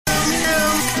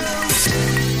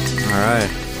right.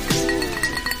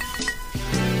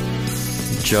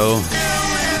 Joe,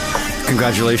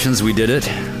 congratulations, we did it.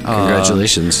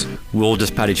 Congratulations. We'll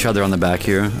just pat each other on the back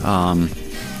here.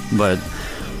 But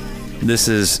this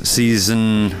is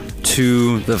season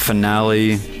 2, the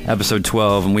finale, episode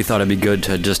 12, and we thought it'd be good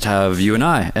to just have you and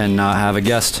I and not have a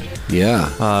guest.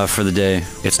 Yeah. For the day.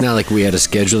 It's not like we had a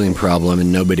scheduling problem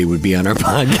and nobody would be on our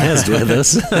podcast with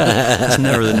us. That's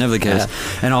never the case.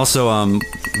 And also,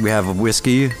 we have a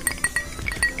whiskey.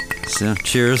 So,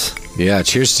 cheers. Yeah,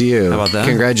 cheers to you. How about that?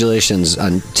 Congratulations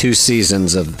on 2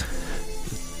 seasons of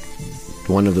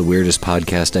one of the weirdest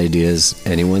podcast ideas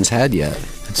anyone's had yet.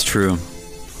 It's true.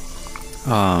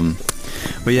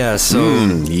 But yeah, so...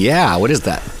 yeah, what is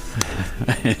that?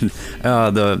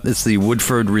 It's the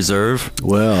Woodford Reserve.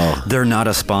 Well... They're not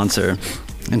a sponsor.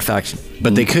 In fact...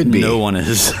 But they could be. No one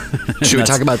is. Should we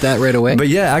talk about that right away? But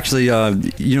yeah, actually,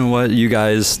 you know what? You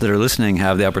guys that are listening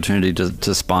have the opportunity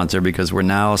to sponsor because we're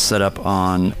now set up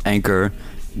on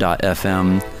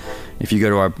Anchor.fm. If you go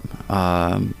to our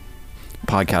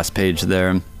podcast page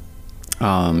there,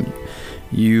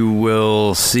 you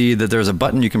will see that there's a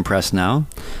button you can press now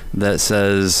that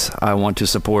says, I want to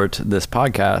support this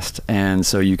podcast. And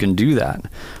so you can do that.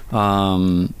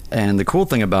 And the cool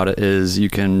thing about it is you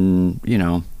can,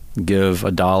 give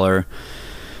 $1.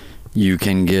 You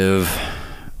can give,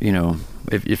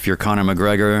 if you're Conor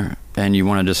McGregor and you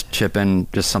want to just chip in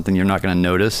just something you're not going to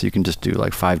notice, you can just do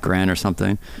like $5,000 or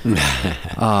something.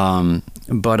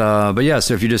 But yeah,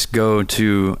 so if you just go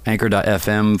to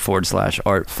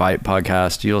anchor.fm/Art Fight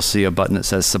Podcast, you'll see a button that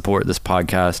says support this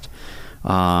podcast.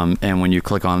 And when you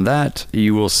click on that,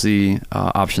 you will see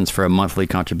options for a monthly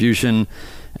contribution.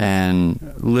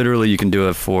 And literally you can do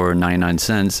it for 99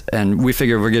 cents. And we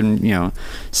figure we're getting,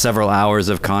 several hours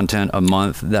of content a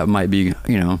month. That might be,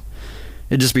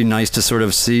 it'd just be nice to sort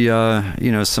of see,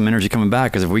 some energy coming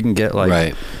back. Because if we can get like,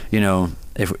 right.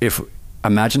 If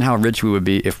imagine how rich we would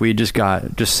be if we just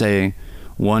got, say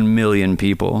 1 million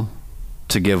people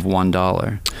to give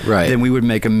 $1. Right. Then we would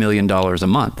make $1 million a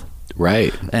month.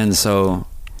 Right. And so,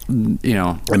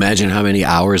 imagine how many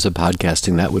hours of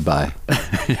podcasting that would buy.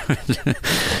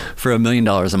 For $1 million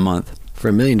a month.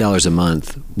 For $1 million a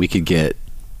month, we could get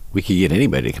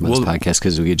anybody to come on this podcast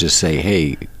because we could just say,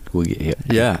 hey, we'll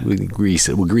grease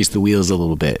the wheels a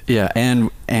little bit. Yeah, and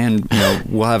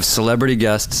we'll have celebrity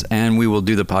guests, and we will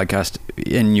do the podcast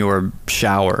in your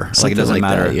shower. Something like it doesn't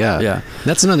matter. That, yeah.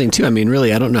 That's another thing too. I mean,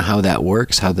 really, I don't know how that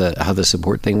works, how the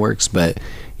support thing works, but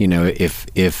if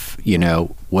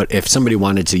somebody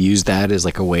wanted to use that as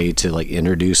like a way to like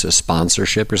introduce a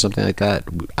sponsorship or something like that,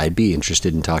 I'd be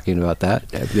interested in talking about that.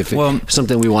 If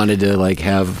something we wanted to like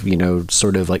have,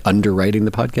 sort of like underwriting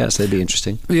the podcast, that'd be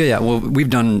interesting. Yeah. Well,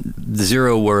 we've done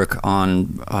zero work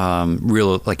on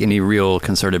any real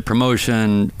concerted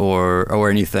promotion or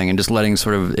anything, and just letting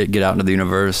sort of it get out into the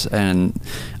universe. And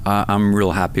I'm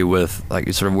real happy with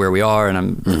like sort of where we are, and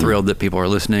I'm thrilled that people are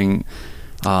listening.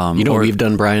 What we've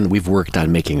done, Brian? We've worked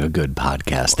on making a good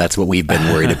podcast. That's what we've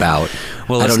been worried about.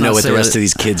 Well, I don't know what the rest of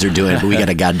these kids are doing, but we got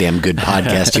a goddamn good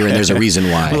podcast here, and there's a reason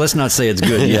why. Well, let's not say it's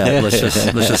good yet. Let's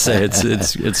just say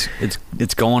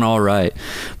it's going all right.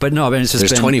 But no, I mean, it's just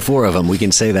there's 24 of them. We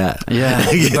can say that. Yeah,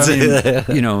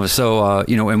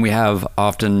 and we have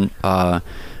often. I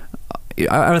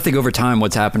think over time,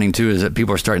 what's happening too is that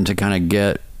people are starting to kind of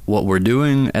get what we're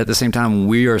doing. At the same time,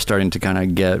 we are starting to kind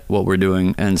of get what we're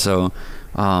doing, and so.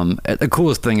 The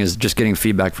coolest thing is just getting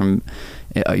feedback from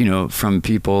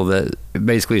people that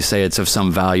basically say it's of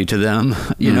some value to them,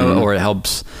 or it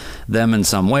helps them in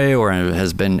some way, or it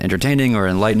has been entertaining or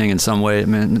enlightening in some way. I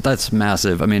mean, that's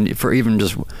massive. I mean, for even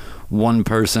just one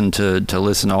person to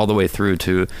listen all the way through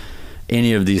to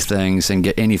any of these things and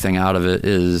get anything out of it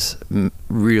is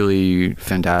really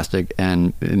fantastic,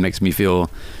 and it makes me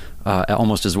feel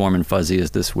almost as warm and fuzzy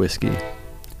as this whiskey.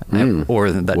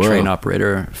 Or that train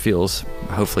operator feels,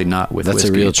 hopefully not with That's whiskey.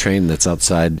 A real train that's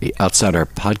outside our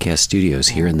podcast studios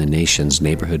here in the Nation's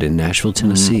neighborhood in Nashville,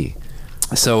 Tennessee.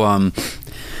 So,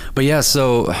 but yeah,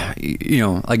 so,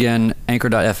 again,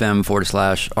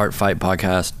 anchor.fm/Art Fight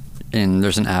Podcast, and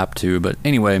there's an app too, but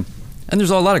anyway, and there's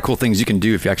a lot of cool things you can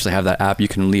do if you actually have that app. You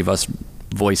can leave us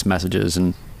voice messages,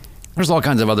 and there's all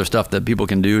kinds of other stuff that people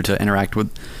can do to interact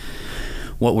with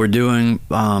what we're doing,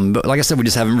 but like I said, we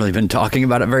just haven't really been talking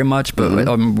about it very much, but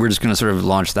we're just going to sort of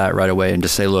launch that right away and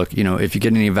just say, look, if you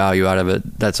get any value out of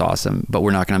it, that's awesome, but we're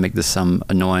not going to make this some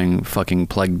annoying fucking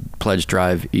pledge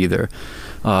drive either.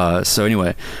 So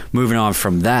anyway, moving on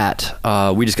from that,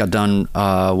 we just got done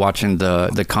watching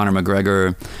the Conor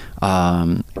McGregor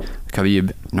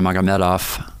Khabib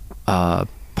Nurmagomedov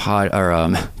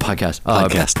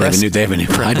podcast. They have a new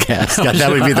podcast. God, that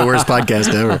would be the worst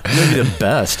podcast ever. Maybe the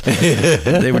best.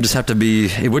 They would just have to be.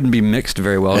 It wouldn't be mixed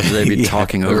very well because they'd be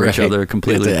talking over each other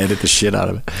completely. You have to edit the shit out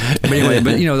of it. But anyway,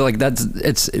 like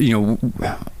it's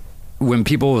when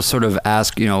people sort of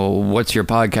ask, what's your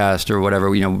podcast or whatever,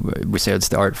 we say it's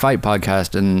the Art Fight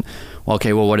podcast, and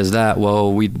what is that?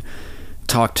 Well, we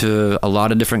talk to a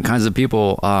lot of different kinds of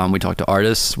people. We talk to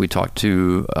artists, we talk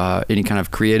to any kind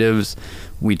of creatives,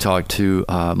 we talk to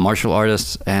martial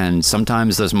artists, and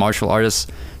sometimes those martial artists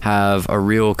have a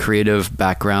real creative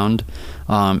background,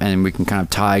 and we can kind of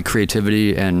tie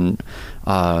creativity and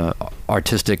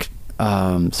artistic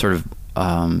sort of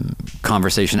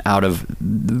conversation out of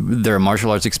their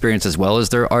martial arts experience as well as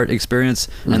their art experience,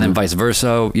 and then vice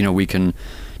versa. We can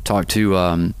talk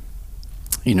to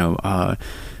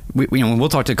we'll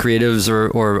talk to creatives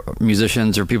or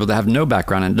musicians or people that have no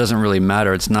background, and it doesn't really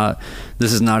matter.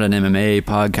 This is not an MMA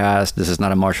podcast, this is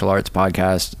not a martial arts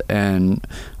podcast, and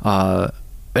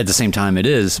at the same time it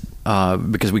is,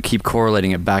 because we keep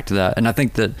correlating it back to that. And I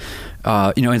think that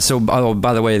and so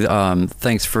by the way,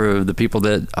 thanks for the people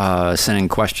that sent in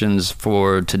questions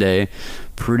for today.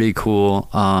 Pretty cool.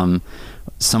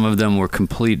 Some of them were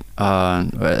complete,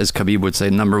 as Khabib would say,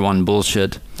 number one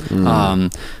bullshit, but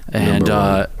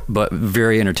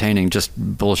very entertaining, just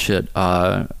bullshit,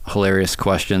 hilarious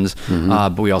questions.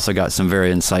 But we also got some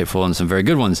very insightful and some very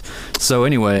good ones. So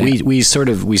anyway, we sort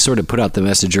of put out the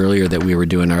message earlier that we were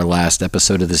doing our last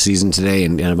episode of the season today,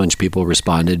 and a bunch of people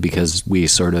responded because we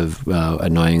sort of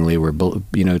annoyingly were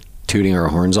tooting our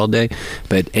horns all day.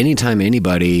 But anytime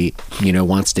anybody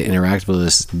wants to interact with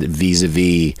us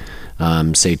vis-a-vis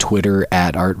say Twitter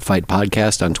at Art Fight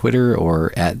Podcast on Twitter,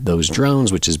 or at Those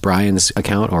Drones, which is Brian's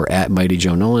account, or at Mighty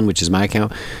Joe Nolan, which is my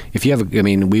account. If you have,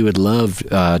 we would love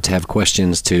to have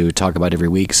questions to talk about every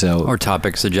week. Or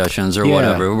topic suggestions or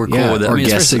whatever. We're cool with it. Or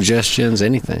guest suggestions,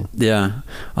 anything. Yeah.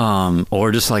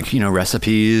 Or just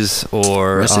recipes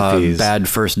or bad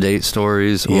first date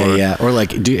stories. Or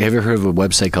like, have you ever heard of a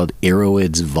website called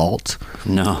Arrowhead's Vault?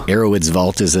 No. Arrowhead's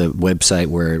Vault is a website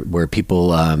where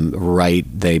people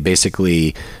write. They basically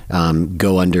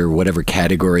go under whatever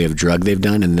category of drug they've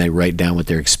done, and they write down what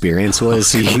their experience was.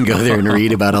 So you can go there and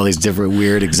read about all these different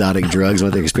weird exotic drugs and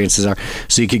what their experiences are.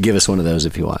 So you could give us one of those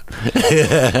if you want.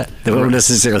 They won't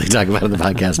necessarily talk about it on the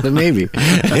podcast, but maybe.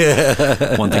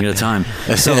 One thing at a time.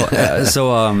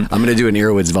 So I'm going to do an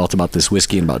Arrowhead's Vault about this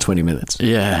whiskey in about 20 minutes.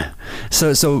 Yeah.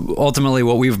 So ultimately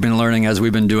what we've been learning as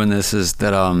we've been doing this is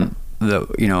that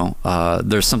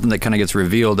there's something that kind of gets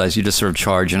revealed as you just sort of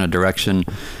charge in a direction,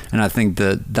 and I think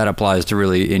that applies to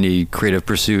really any creative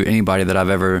pursuit. Anybody that I've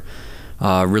ever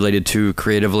related to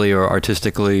creatively or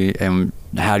artistically and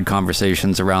had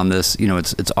conversations around this,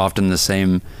 it's often the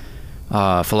same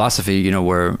philosophy,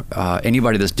 where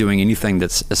anybody that's doing anything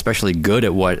that's especially good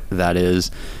at what that is,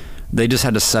 they just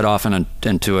had to set off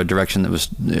into a direction that was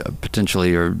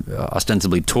potentially or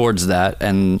ostensibly towards that,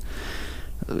 and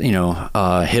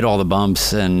hit all the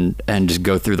bumps and just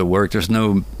go through the work. There's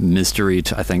no mystery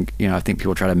to, I think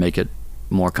people try to make it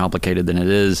more complicated than it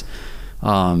is.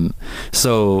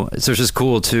 So it's just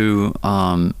cool to,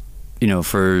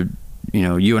 for,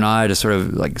 you and I to sort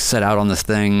of like set out on this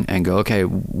thing and go, okay,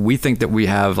 we think that we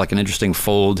have like an interesting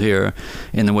fold here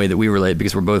in the way that we relate,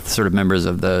 because we're both sort of members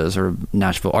of the sort of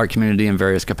Nashville art community in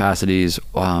various capacities,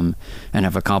 and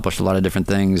have accomplished a lot of different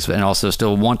things, and also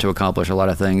still want to accomplish a lot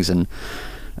of things. And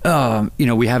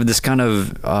we have this kind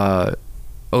of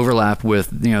overlap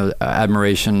with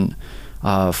admiration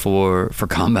for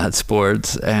combat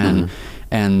sports, and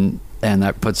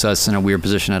that puts us in a weird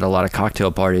position at a lot of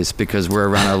cocktail parties, because we're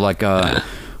around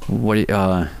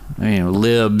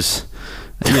libs,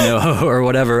 or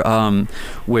whatever,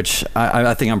 which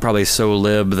I think I'm probably so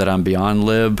lib that I'm beyond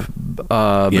lib,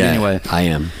 but anyway, I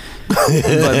am. But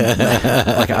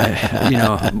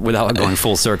without going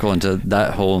full circle into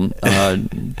that whole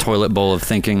toilet bowl of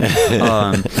thinking,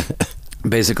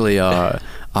 basically,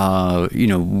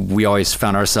 we always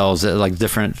found ourselves at like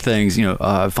different things,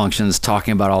 functions,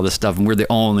 talking about all this stuff, and we're the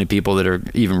only people that are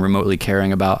even remotely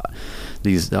caring about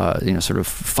these sort of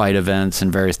fight events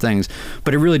and various things.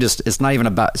 But it really it's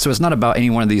not about any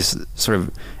one of these sort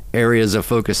of areas of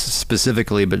focus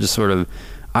specifically, but just sort of,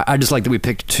 I just like that we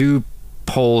picked two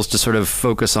poles to sort of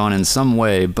focus on in some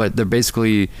way, but they're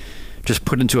basically just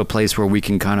put into a place where we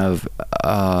can kind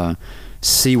of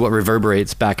see what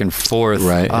reverberates back and forth,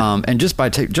 right? And just by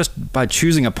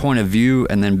choosing a point of view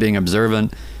and then being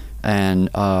observant and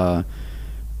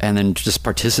then just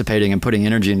participating and putting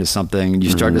energy into something, you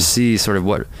start to see sort of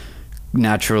what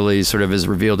naturally sort of is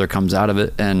revealed or comes out of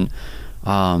it. And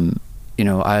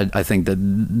I think that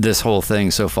this whole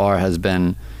thing so far has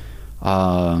been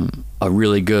a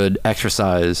really good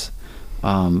exercise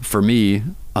for me,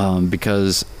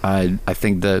 because I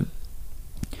think that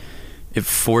it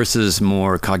forces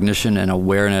more cognition and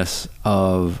awareness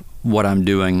of what I'm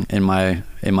doing in my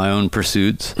own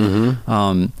pursuits,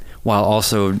 while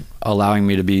also allowing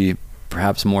me to be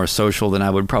perhaps more social than I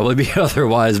would probably be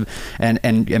otherwise,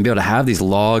 and be able to have these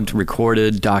logged,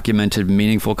 recorded, documented,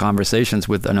 meaningful conversations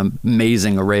with an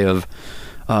amazing array of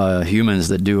humans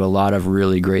that do a lot of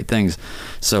really great things.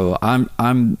 So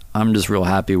I'm just real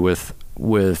happy with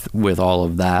all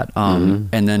of that. And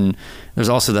then there's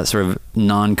also that sort of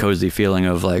non-cozy feeling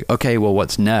of like, okay, well,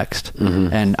 what's next?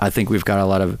 And I think we've got a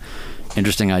lot of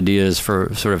interesting ideas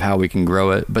for sort of how we can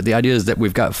grow it. But the idea is that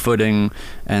we've got footing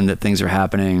and that things are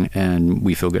happening and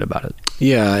we feel good about it.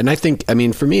 Yeah. And I think, I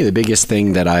mean, for me, the biggest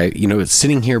thing that it's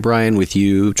sitting here, Brian, with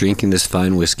you, drinking this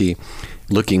fine whiskey,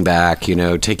 looking back,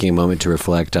 taking a moment to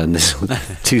reflect on this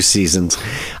 2 seasons.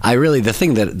 The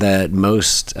thing that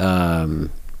most,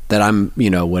 that I'm,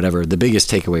 the biggest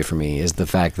takeaway for me is the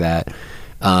fact that,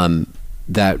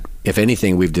 that if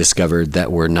anything, we've discovered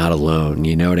that we're not alone,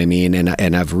 you know what I mean?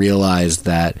 And I've realized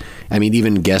that,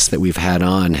 even guests that we've had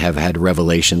on have had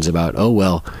revelations about, oh,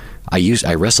 well,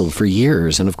 I wrestled for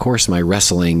years. And of course my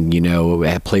wrestling,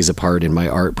 plays a part in my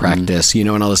art practice, and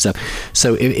all this stuff.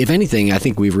 So if anything, I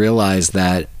think we've realized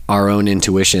that our own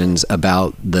intuitions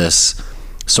about this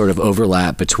sort of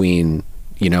overlap between,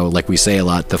 like we say a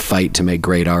lot, the fight to make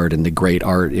great art and the great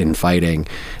art in fighting.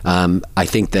 I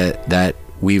think that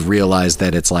we've realized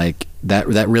that it's like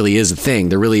that really is a thing.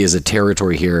 There really is a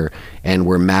territory here, and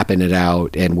we're mapping it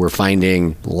out, and we're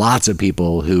finding lots of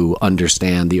people who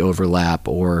understand the overlap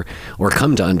or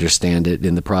come to understand it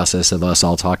in the process of us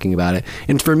all talking about it.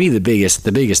 And for me, the biggest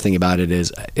thing about it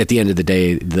is, at the end of the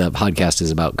day, the podcast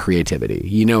is about creativity.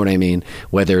 You know what I mean?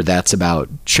 Whether that's about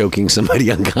choking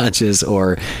somebody unconscious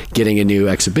or getting a new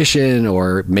exhibition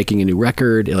or making a new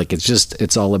record, like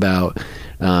it's all about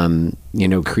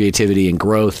creativity and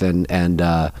growth,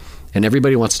 and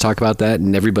everybody wants to talk about that,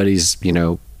 and everybody's,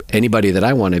 anybody that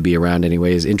I want to be around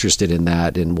anyway is interested in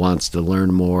that and wants to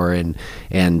learn more and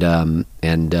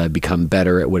become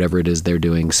better at whatever it is they're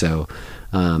doing. So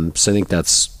I think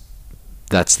that's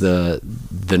the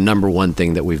number one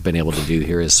thing that we've been able to do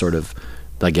here is sort of,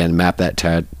 again, map that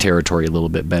territory a little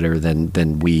bit better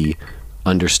than we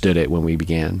understood it when we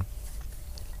began.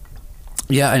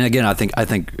 Yeah, and again, I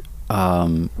think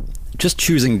just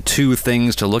choosing 2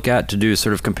 things to look at to do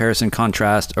sort of comparison,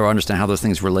 contrast, or understand how those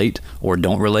things relate or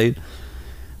don't relate.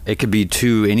 It could be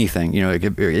to anything,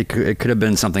 it could have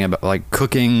been something about like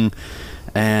cooking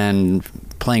and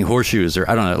playing horseshoes, or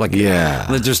I don't know, like,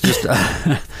 yeah, just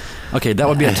okay, that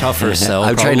would be a tougher sell.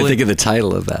 I'm probably trying to think of the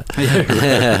title of that.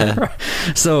 Right.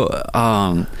 So,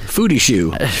 Foodie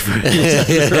Shoe. But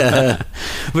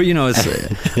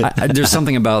it's there's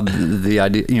something about the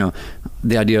idea,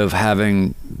 the idea of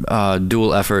having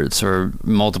dual efforts or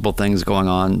multiple things going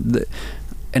on,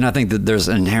 and I think that there's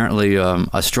inherently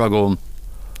a struggle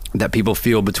that people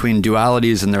feel between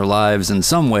dualities in their lives in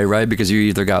some way, right? Because you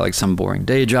either got like some boring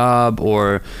day job,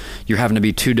 or you're having to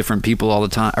be 2 different people all the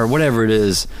time, or whatever it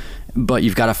is. But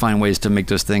you've got to find ways to make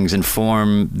those things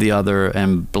inform the other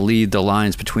and bleed the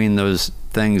lines between those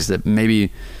things, that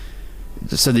maybe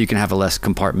so that you can have a less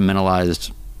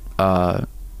compartmentalized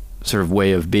sort of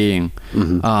way of being.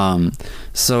 And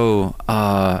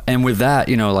with that,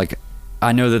 like,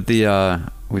 I know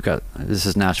that we've got, this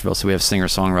is Nashville, so we have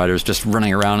singer-songwriters just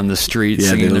running around in the street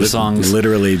singing their songs.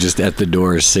 Literally just at the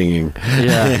doors singing.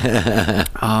 Yeah.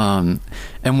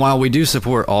 And while we do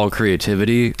support all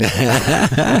creativity,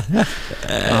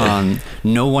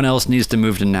 no one else needs to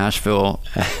move to Nashville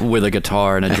with a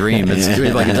guitar and a dream. It's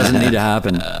like, it doesn't need to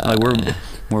happen. Like,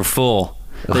 we're full.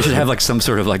 They should have like some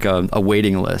sort of like a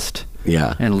waiting list.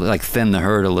 Yeah. And like thin the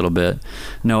herd a little bit.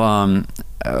 No,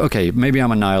 okay, maybe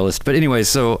I'm a nihilist, but anyway,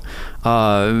 so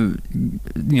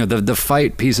the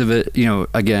fight piece of it,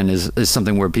 again, is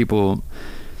something where people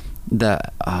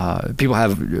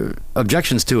have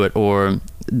objections to it, or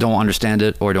don't understand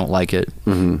it, or don't like it.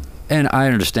 And I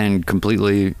understand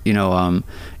completely.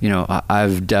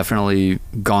 I've definitely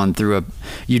gone through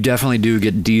you definitely do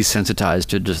get desensitized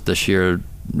to just the sheer,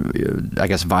 I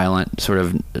guess, violent sort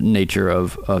of nature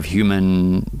of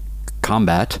human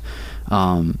combat.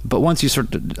 But once you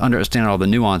start to understand all the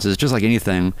nuances, just like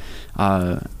anything,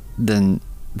 then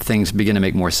things begin to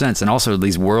make more sense. And also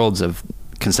these worlds of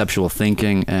conceptual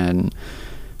thinking and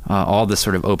all this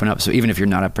sort of open up. So even if you're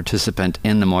not a participant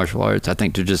in the martial arts, I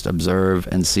think to just observe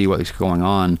and see what's going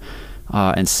on,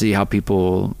 and see how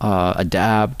people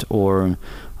adapt or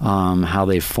how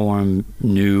they form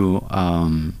new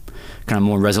kind of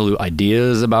more resolute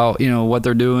ideas about what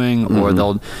they're doing, or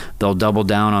they'll double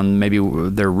down on maybe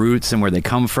their roots and where they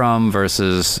come from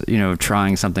versus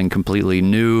trying something completely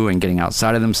new and getting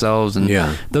outside of themselves, and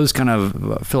those kind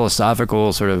of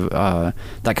philosophical sort of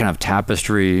that kind of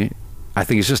tapestry, I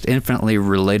think, is just infinitely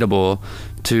relatable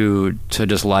to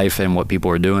just life and what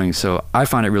people are doing. So I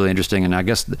find it really interesting, and I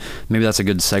guess maybe that's a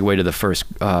good segue to the first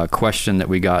question that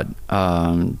we got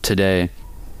today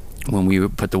when we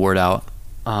put the word out.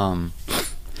 And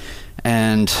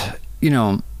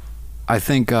I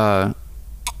think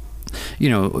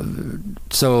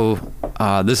so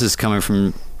this is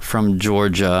coming from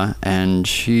Georgia, and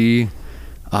she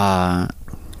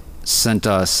sent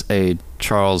us a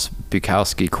Charles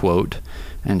Bukowski quote,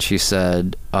 and she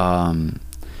said, should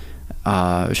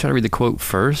I read the quote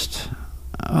first?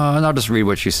 And I'll just read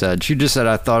what she said. She just said,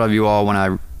 "I thought of you all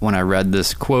when I read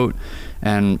this quote,"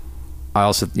 and I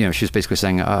also, she's basically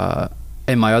saying,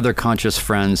 and my other conscious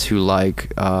friends who like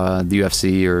the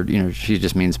UFC, or she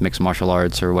just means mixed martial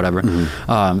arts or whatever.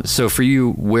 So for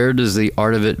you, where does the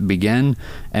art of it begin,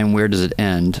 and where does it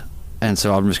end? And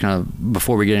so I'm just gonna,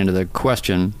 before we get into the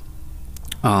question,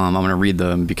 I'm gonna read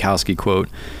the Bukowski quote.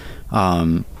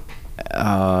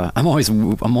 I'm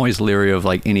always leery of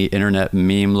like any internet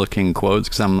meme looking quotes,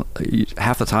 because I'm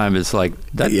half the time it's like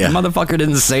that motherfucker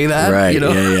didn't say that, right?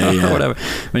 Or whatever.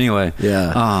 But anyway,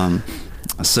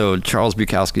 so Charles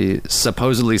Bukowski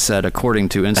supposedly said, according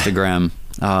to Instagram,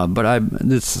 but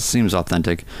this seems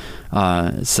authentic.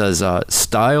 It says,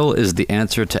 "Style is the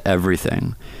answer to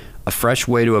everything. A fresh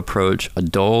way to approach a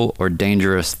dull or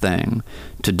dangerous thing.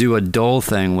 To do a dull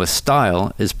thing with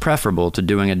style is preferable to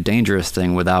doing a dangerous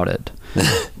thing without it.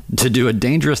 To do a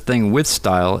dangerous thing with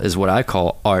style is what I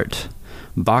call art.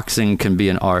 Boxing can be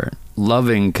an art.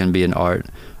 Loving can be an art.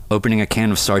 Opening a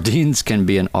can of sardines can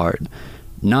be an art.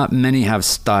 Not many have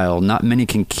style. Not many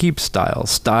can keep style.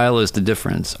 Style is the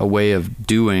difference, a way of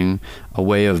doing, a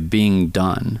way of being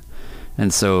done."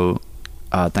 And so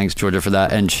thanks, Georgia, for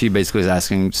that. And she basically is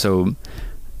asking, so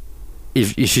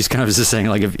if she's kind of just saying,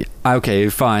 like, okay,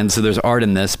 fine, so there's art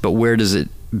in this, but where does it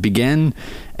begin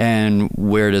and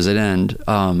where does it end?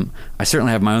 I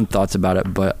certainly have my own thoughts about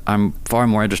it, but I'm far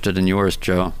more interested in yours,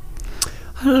 Joe.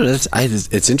 I don't know.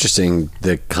 It's interesting,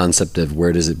 the concept of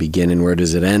where does it begin and where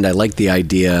does it end. I like the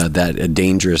idea that a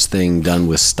dangerous thing done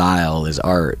with style is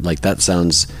art. Like that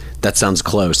sounds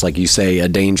close. Like you say, a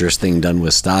dangerous thing done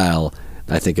with style.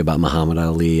 I think about Muhammad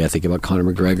Ali. I think about Conor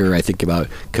McGregor. I think about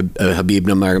Khabib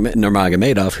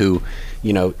Nurmagomedov, who,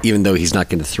 even though he's not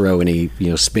going to throw any,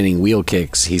 spinning wheel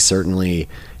kicks, he certainly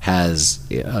has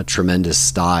a tremendous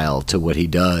style to what he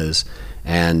does,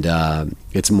 and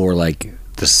it's more like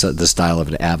the style of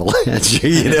an avalanche,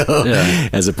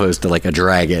 as opposed to like a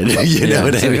dragon. You know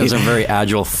what I mean? It's a very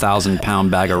agile 1,000-pound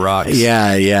bag of rocks.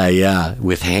 Yeah.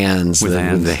 With hands,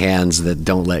 the hands that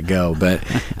don't let go. But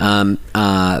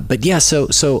yeah.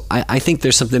 So I think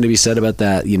there's something to be said about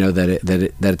that.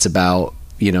 That it's about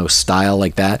style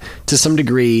like that. To some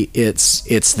degree,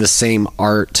 it's the same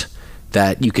art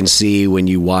that you can see when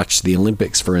you watch the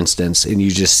Olympics, for instance, and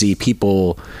you just see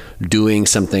people doing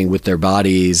something with their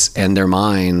bodies and their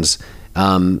minds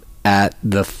at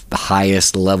the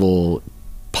highest level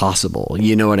possible.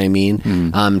 You know what I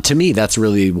mean? To me, that's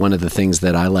really one of the things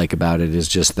that I like about it, is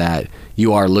just that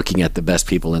you are looking at the best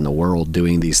people in the world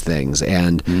doing these things.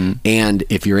 And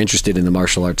if you're interested in the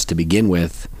martial arts to begin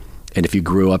with, and if you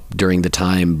grew up during the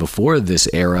time before this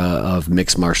era of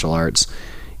mixed martial arts,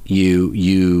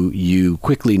 you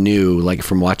quickly knew, like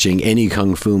from watching any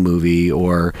kung fu movie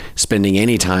or spending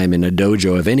any time in a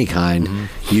dojo of any kind,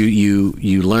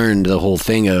 you learned the whole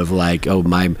thing of like, oh,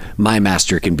 my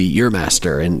master can beat your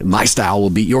master, and my style will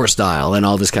beat your style, and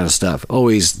all this kind of stuff.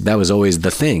 That was always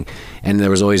the thing. And there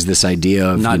was always this idea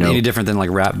of not any different than like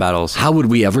rap battles. How would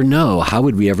we ever know?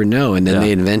 And then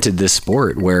they invented this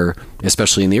sport where,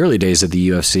 especially in the early days of the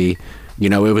UFC,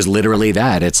 it was literally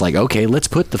that. It's like, okay, let's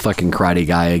put the fucking karate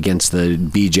guy against the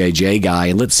BJJ guy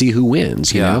and let's see who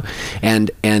wins, you know?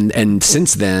 And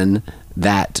since then,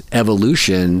 that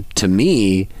evolution to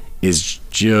me is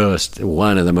just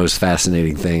one of the most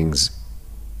fascinating things.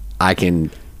 I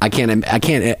can't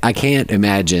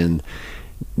imagine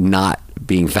not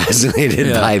being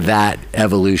fascinated by that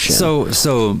evolution.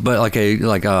 So, but like I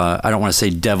don't want to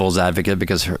say devil's advocate,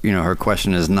 because her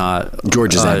question is not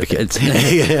George's advocate.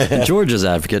 It's George's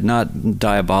advocate, not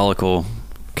diabolical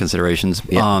considerations.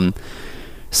 Yeah.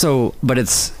 But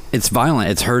it's violent.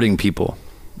 It's hurting people.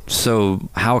 So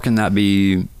how can that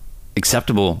be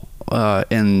acceptable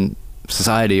in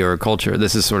society or culture?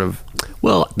 This is sort of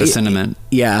the sentiment.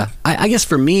 Yeah, I guess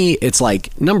for me, it's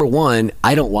like, number one,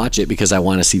 I don't watch it because I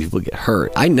want to see people get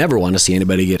hurt. I never want to see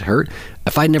anybody get hurt.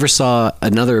 If I never saw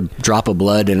another drop of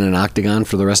blood in an octagon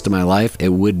for the rest of my life, it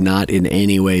would not in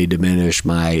any way diminish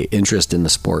my interest in the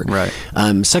sport. Right.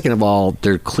 Second of all,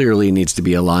 there clearly needs to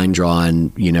be a line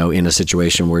drawn, you know, in a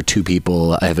situation where two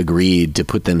people have agreed to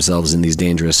put themselves in these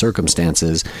dangerous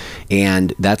circumstances.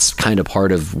 And that's kind of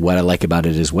part of what I like about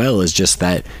it as well, is just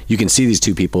that you can see these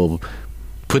two people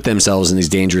put themselves in these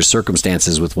dangerous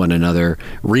circumstances with one another,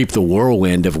 reap the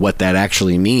whirlwind of what that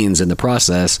actually means in the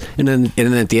process, and then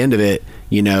at the end of it,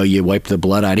 you know, you wipe the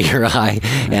blood out of your eye,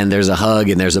 and there's a hug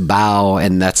and there's a bow,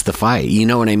 and that's the fight. You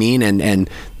know what I mean? And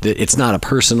it's not a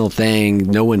personal thing.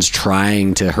 No one's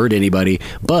trying to hurt anybody,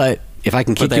 but if I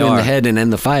can kick you in the head and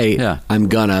end the fight, I'm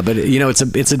gonna. But you know, it's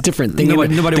a different thing.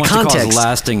 Nobody wants to cause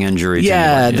lasting injury.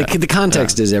 Yeah, the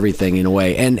context is everything in a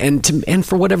way, and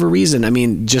for whatever reason, I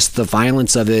mean, just the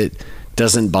violence of it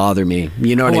doesn't bother me.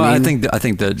 You know what I mean? I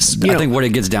think what it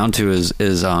gets down to is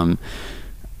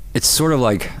it's sort of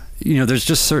like, you know, there's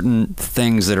just certain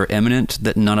things that are imminent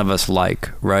that none of us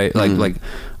like, right? Like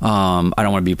I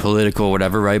don't want to be political or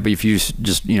whatever, right? But if you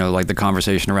just, you know, like the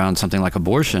conversation around something like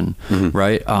abortion,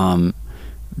 right?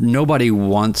 Nobody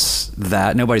wants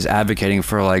that. Nobody's advocating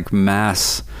for like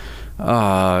mass, you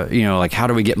know, like how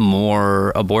do we get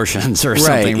more abortions or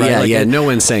something, right? Yeah, like yeah. No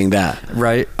one's saying that,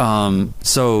 right?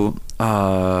 So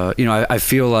you know, I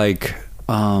feel like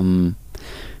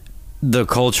the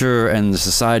culture and the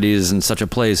society is in such a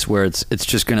place where it's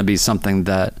just going to be something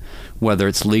that, whether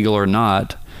it's legal or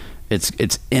not,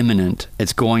 it's imminent.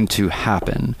 It's going to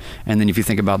happen. And then if you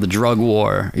think about the drug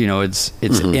war, you know, it's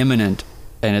imminent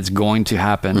and it's going to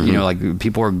happen. You know, like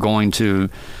people are going to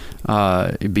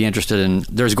be interested in.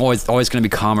 There's always going to be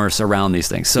commerce around these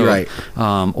things. So, right.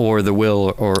 Or the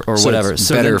will, or so whatever. It's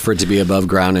better for it to be above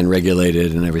ground and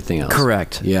regulated and everything else.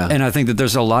 Correct. Yeah. And I think that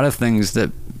there's a lot of things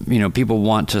that, you know, people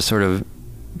want to sort of.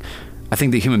 I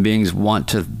think that human beings want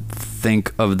to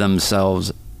think of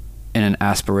themselves in an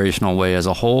aspirational way as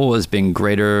a whole, as being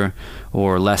greater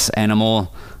or less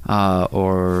animal,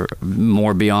 or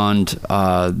more beyond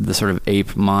the sort of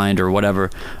ape mind or whatever,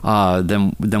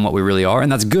 than what we really are.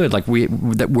 And that's good. Like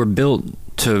we're built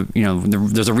to, you know,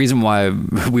 there's a reason why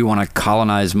we want to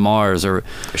colonize Mars, or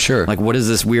sure, like what is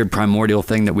this weird primordial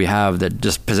thing that we have that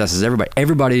just possesses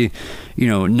everybody, you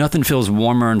know, nothing feels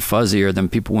warmer and fuzzier than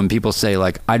when people say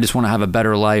like, I just want to have a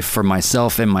better life for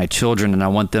myself and my children, and I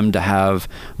want them to have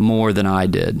more than I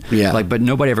did. Yeah. Like, but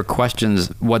nobody ever questions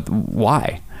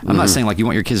why. I'm not saying like you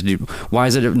want your kids to do. Why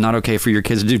is it not okay for your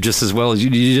kids to do just as well as you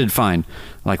did? Fine.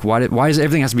 Like why is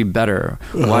everything has to be better?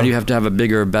 Why do you have to have a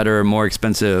bigger, better, more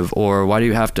expensive? Or why do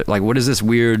you have to, like, what is this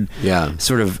weird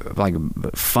sort of like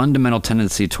fundamental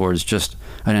tendency towards just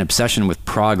an obsession with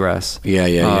progress?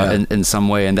 In some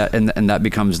way, and that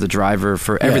becomes the driver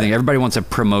for everything. Everybody wants a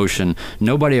promotion.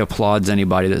 Nobody applauds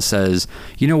anybody that says,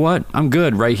 you know what, I'm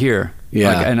good right here.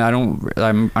 Yeah, like, and I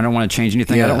don't want to change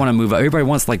anything. I don't want to move up. Everybody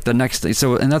wants like the next thing.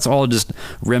 So, and that's all just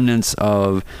remnants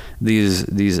of these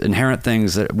inherent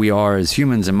things that we are as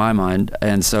humans, in my mind.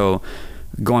 And so,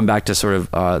 going back to sort of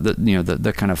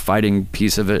the kind of fighting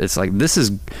piece of it, it's like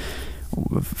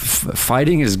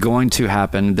fighting is going to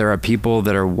happen. There are people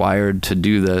that are wired to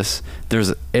do this.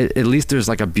 There's at least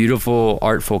like a beautiful,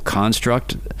 artful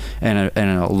construct, and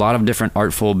a lot of different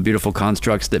artful, beautiful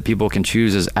constructs that people can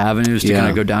choose as avenues to kind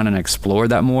of go down and explore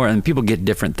that more. And people get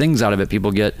different things out of it.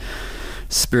 People get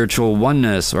spiritual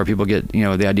oneness, or people get, you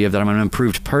know, the idea that I'm an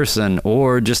improved person,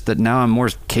 or just that now I'm more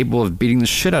capable of beating the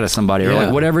shit out of somebody, or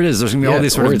like whatever it is. There's gonna be all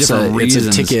these sort of different reasons.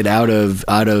 It's a ticket out of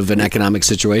an economic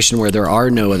situation where there are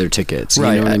no other tickets. You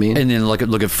know what I mean? And then look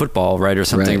at football, right, or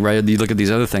something, right? You look at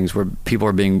these other things where people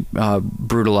are being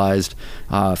brutalized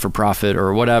for profit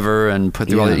or whatever, and put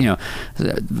through all the, you know,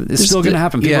 it's still gonna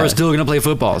happen. People are still gonna play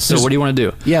football. So what do you want to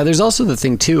do? Yeah, there's also the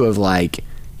thing too of like,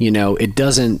 you know,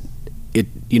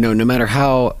 no matter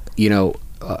how, you know,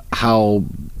 how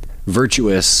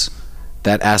virtuous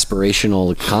that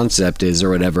aspirational concept is or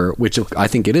whatever, which I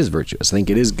think it is virtuous. I think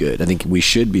it is good. I think we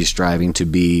should be striving to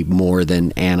be more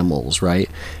than animals, right?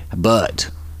 But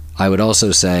I would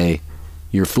also say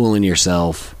you're fooling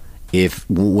yourself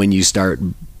when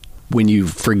you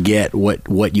forget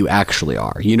what you actually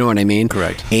are. You know what I mean?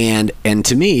 Correct. And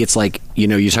to me, it's like, you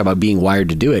know, you talk about being wired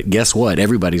to do it. Guess what?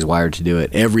 Everybody's wired to do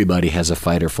it. Everybody has a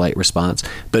fight or flight response,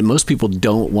 but most people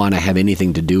don't want to have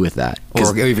anything to do with that,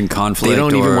 or even conflict. They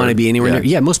don't even want to be anywhere near.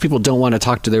 Yeah, most people don't want to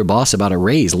talk to their boss about a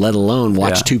raise, let alone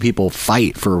watch two people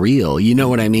fight for real. You know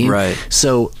what I mean? Right.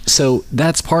 So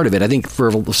that's part of it. I think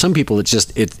for some people, it's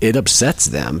just it upsets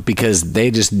them because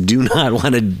they just do not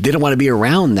want to. They don't want to be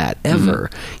around that ever.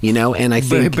 You know, and I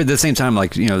think, but at the same time,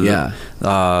 like, you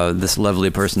know, this lovely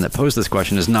person that posed this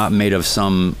question is not made of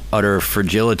some utter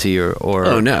fragility or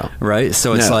oh no, right?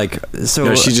 So it's like, so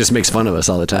no, she just makes fun of us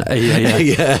all the time.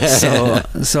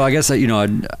 So I guess, you know, I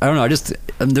don't know. I just,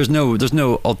 there's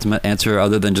no ultimate answer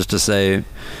other than just to say,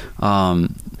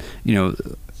 you know,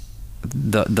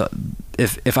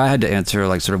 if I had to answer,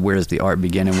 like, sort of where does the art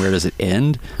begin and where does it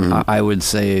end, I would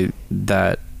say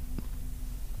that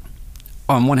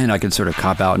on one hand, I could sort of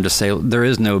cop out and just say there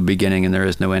is no beginning and there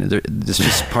is no end. This is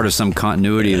just part of some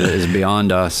continuity that is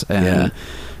beyond us, and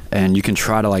you can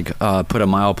try to, like, put a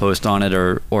milepost on it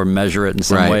or measure it in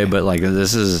some way, but, like,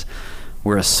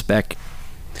 we're a speck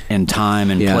in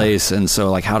time and place, and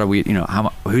so, like, how do we, you know,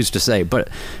 who's to say? But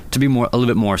to be a little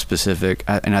bit more specific,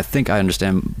 and I think I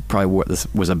understand probably what this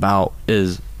was about,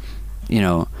 is, you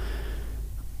know,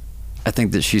 I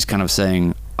think that she's kind of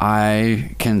saying,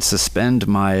 I can suspend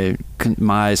my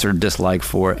sort of dislike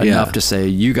for it enough to say,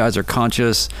 you guys are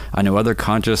conscious. I know other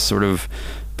conscious sort of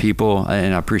people,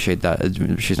 and I appreciate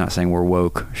that. She's not saying we're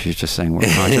woke. She's just saying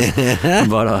we're conscious.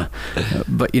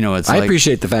 But you know, I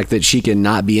appreciate the fact that she can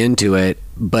not be into it,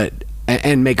 but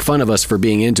and make fun of us for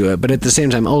being into it, but at the same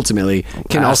time, ultimately,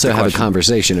 can also have a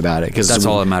conversation about it, because that's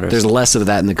all that matters. There's less of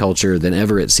that in the culture than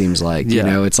ever, it seems like. You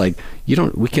know, it's like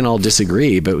we can all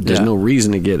disagree, but there's no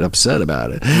reason to get upset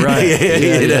about it. Right.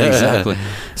 Exactly.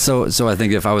 So I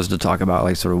think if I was to talk about,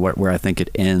 like, sort of where I think it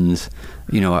ends,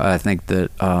 you know, I think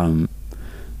that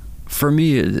for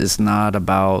me, it's not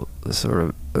about sort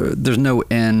of there's no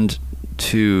end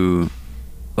to,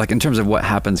 like, in terms of what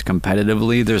happens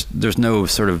competitively, there's no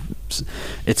sort of,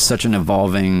 it's such an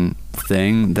evolving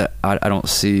thing that I don't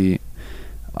see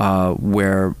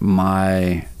where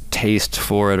my taste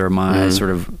for it or my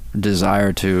sort of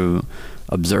desire to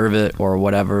observe it or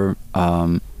whatever,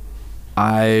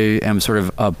 I am sort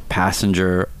of a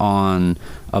passenger on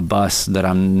a bus that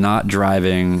I'm not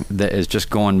driving, that is just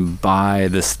going by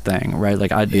this thing, right?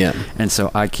 Like, and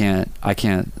so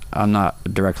I'm not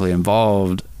directly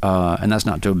involved, and that's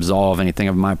not to absolve anything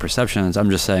of my perceptions. I'm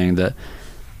just saying that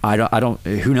I don't,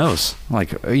 who knows?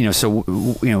 Like, you know, so,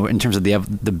 you know, in terms of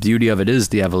the beauty of it is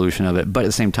the evolution of it, but at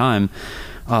the same time,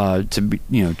 to be,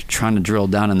 you know, trying to drill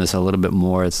down in this a little bit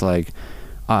more, it's like,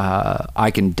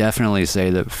 I can definitely say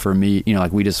that for me, you know,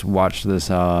 like, we just watched this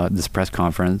press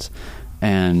conference,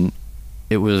 and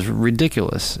it was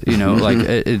ridiculous. You know, like,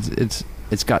 it's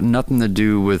got nothing to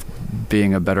do with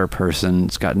being a better person.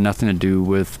 It's got nothing to do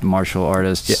with martial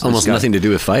artists. Yeah, almost nothing to do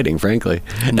with fighting, frankly.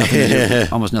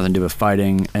 Almost nothing to do with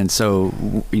fighting. And so,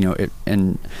 you know,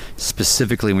 and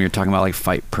specifically when you're talking about, like,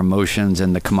 fight promotions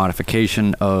and the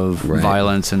commodification of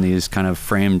violence and these kind of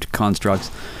framed constructs,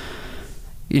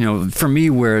 you know, for me,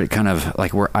 where it kind of,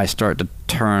 like, where I start to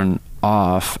turn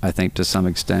off, I think, to some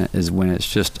extent, is when it's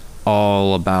just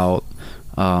all about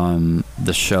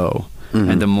the show.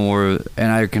 And the more,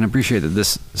 and I can appreciate that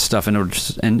this stuff, in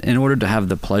order to have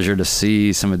the pleasure to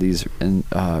see some of these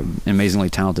amazingly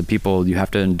talented people, you have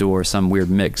to endure some weird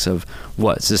mix of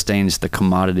what sustains the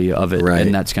commodity of it,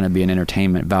 and that's going to be an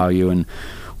entertainment value and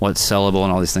what's sellable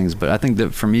and all these things. But I think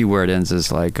that for me, where it ends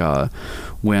is, like,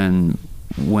 when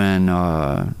you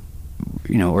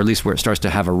know, or at least where it starts to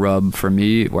have a rub for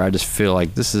me, where I just feel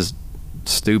like this is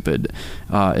stupid,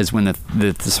 is when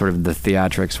the sort of the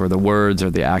theatrics or the words or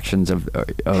the actions of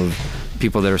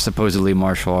people that are supposedly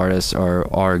martial artists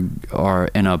are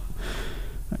in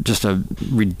just a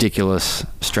ridiculous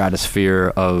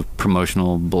stratosphere of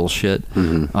promotional bullshit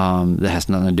that has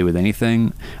nothing to do with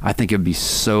anything. I think it'd be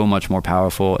so much more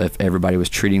powerful if everybody was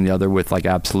treating the other with, like,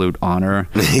 absolute honor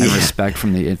and respect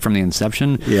from the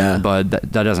inception. But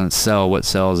that doesn't sell. What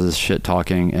sells is shit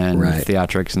talking and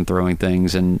theatrics and throwing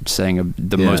things and saying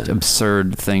the most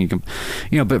absurd thing you can,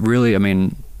 you know. But really, I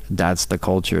mean, that's the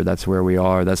culture. That's where we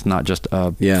are. That's not just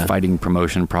a fighting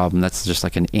promotion problem. That's just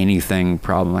like an anything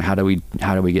problem. Like, how do we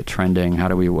get trending? How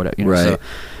do we, what, you know, so,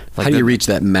 like, how do you reach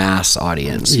that mass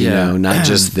audience? You know, not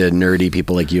just the nerdy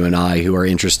people like you and I who are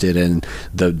interested in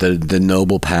the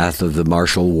noble path of the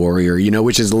martial warrior, you know,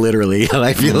 which is literally how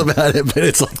I feel about it. But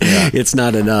it's like, it's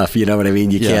not enough. You know what I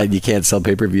mean? You can't sell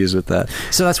pay-per-views with that.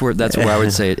 So that's where I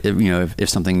would say, you know, if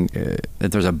something,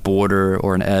 if there's a border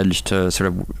or an edge to sort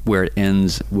of where it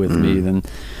ends with me, then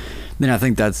I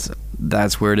think that's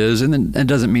that's where it is. And then it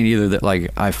doesn't mean either that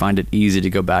like I find it easy to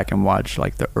go back and watch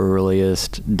like the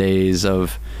earliest days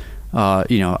of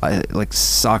like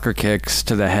soccer kicks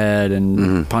to the head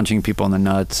and punching people in the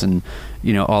nuts and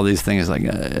all these things like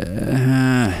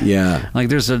like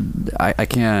there's I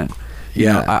can't.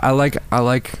 I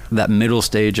like that middle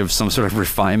stage of some sort of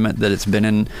refinement that it's been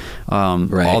in,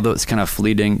 although it's kind of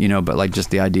fleeting, but like just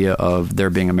the idea of there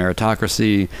being a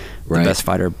meritocracy, the best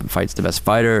fighter fights the best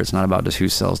fighter. It's not about just who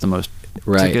sells the most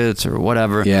tickets or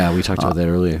whatever. Yeah, we talked about that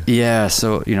earlier. Yeah,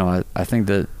 so I think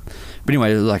that, but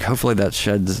anyway, like hopefully that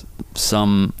sheds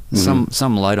some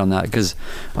light on that, because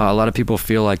a lot of people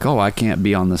feel like, oh, I can't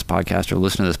be on this podcast or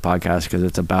listen to this podcast because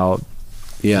it's about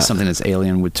something that's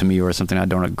alien to me or something I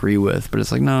don't agree with. But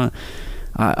it's like, no,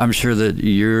 I'm sure that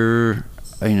you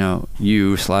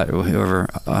whoever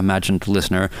imagined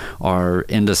listener are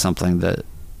into something that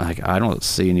like I don't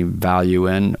see any value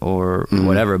in or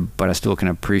whatever, but I still can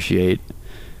appreciate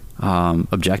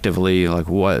objectively like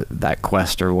what that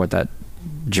quest or what that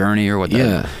journey or what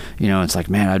that it's like,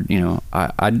 man,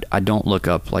 I don't look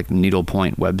up like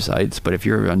needlepoint websites, but if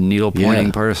you're a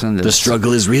needlepointing person, the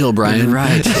struggle is real, Brian.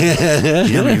 Right. Do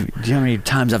you know how many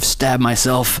times I've stabbed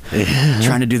myself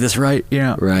trying to do this right?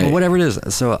 Or whatever it is.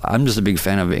 So I'm just a big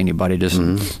fan of anybody just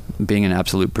being in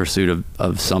absolute pursuit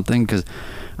of something, because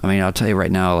I mean, I'll tell you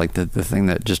right now, like the thing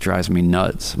that just drives me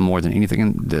nuts more than anything,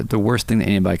 and the worst thing that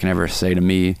anybody can ever say to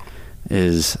me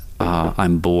is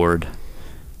I'm bored.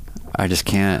 I just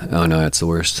can't. Oh no, that's the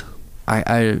worst.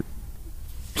 I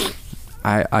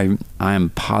am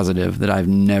positive that I've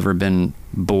never been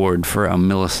bored for a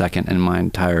millisecond in my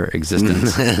entire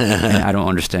existence, and I don't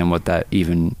understand what that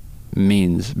even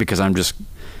means, because I'm just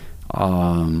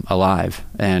alive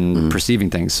and perceiving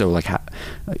things. So like,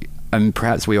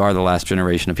 perhaps we are the last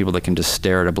generation of people that can just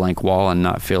stare at a blank wall and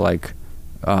not feel like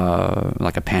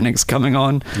a panic's coming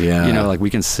on. Like we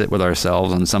can sit with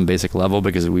ourselves on some basic level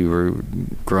because we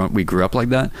grew up like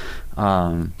that.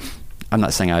 I'm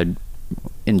not saying I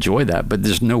enjoy that, but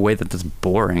there's no way that that's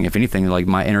boring. If anything, like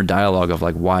my inner dialogue of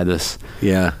like why this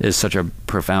is such a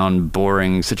profound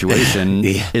boring situation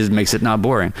makes it not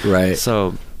boring. Right.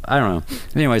 So I don't know.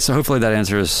 Anyway, so hopefully that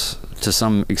answers to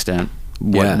some extent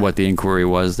what the inquiry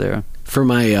was there. For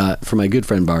my good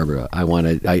friend Barbara,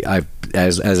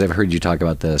 as I've heard you talk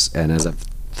about this, and as I've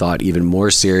thought even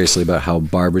more seriously about how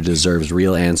Barbara deserves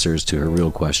real answers to her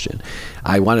real question,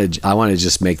 I want to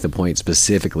just make the point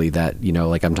specifically that,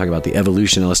 like I'm talking about the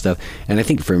evolution and all this stuff, and I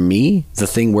think for me, the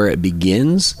thing where it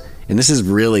begins, and this is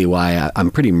really why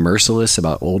I'm pretty merciless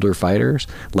about older fighters,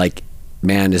 like,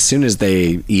 man, as soon as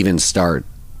they even start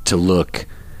to look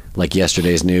like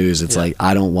yesterday's news, it's like,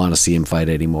 I don't want to see him fight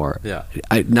anymore.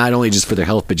 Not only just for their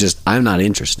health, but just I'm not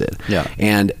interested.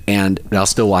 And I'll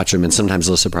still watch them, and sometimes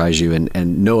they'll surprise you,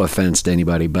 and no offense to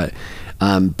anybody, but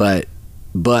I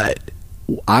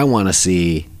want to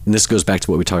see, and this goes back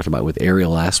to what we talked about with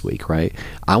Ariel last week, right?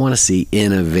 I want to see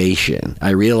innovation. I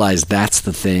realize that's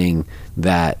the thing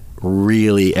that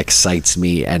really excites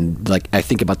me, and like I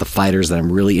think about the fighters that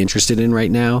I'm really interested in right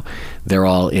now, they're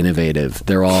all innovative,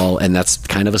 and that's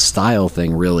kind of a style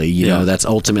thing, really, you know, that's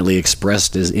ultimately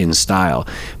expressed as in style.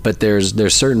 But there's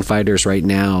certain fighters right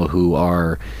now who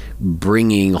are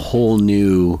bringing whole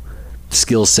new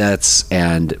skill sets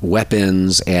and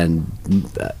weapons and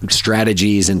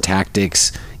strategies and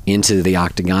tactics into the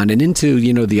octagon and into,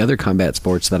 the other combat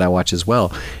sports that I watch as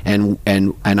well. And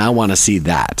I want to see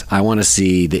that. I want to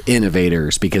see the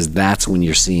innovators, because that's when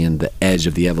you're seeing the edge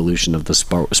of the evolution of the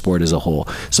sport as a whole.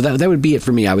 So that would be it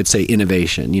for me. I would say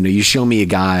innovation. You show me a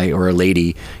guy or a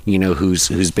lady,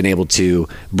 who's been able to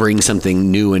bring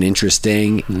something new and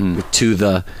interesting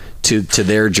to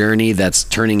their journey that's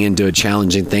turning into a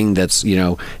challenging thing that's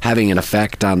having an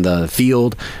effect on the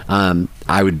field.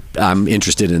 I'm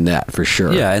interested in that for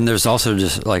sure. Yeah, and there's also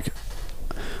just like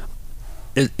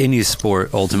any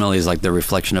sport ultimately is like the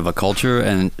reflection of a culture,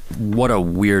 and what a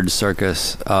weird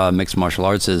circus mixed martial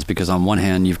arts is, because on one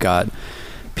hand you've got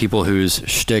people whose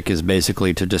shtick is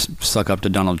basically to just suck up to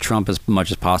Donald Trump as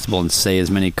much as possible and say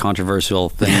as many controversial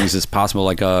things as possible,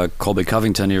 like Colby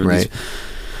Covington, right?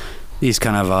 These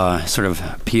kind of sort of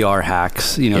PR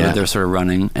hacks, that they're sort of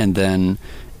running,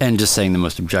 and just saying the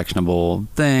most objectionable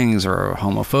things or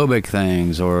homophobic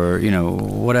things or,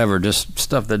 whatever, just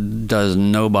stuff that does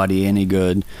nobody any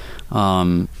good,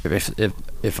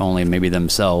 if only maybe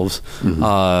themselves,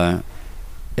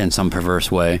 in some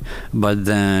perverse way. But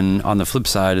then on the flip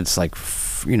side, it's like,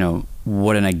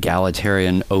 what an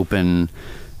egalitarian, open,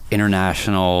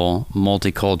 international,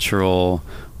 multicultural,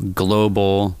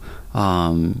 global,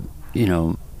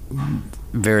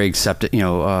 very accepted,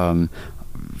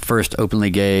 first openly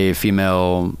gay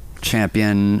female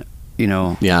champion, you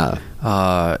know,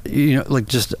 like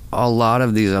just a lot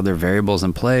of these other variables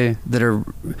in play that are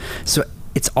so.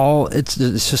 It's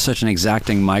just such an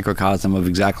exacting microcosm of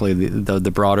exactly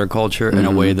the broader culture in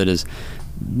a way that is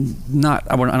not,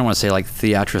 I don't want to say like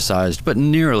theatricized, but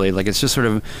nearly. Like, it's just sort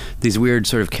of these weird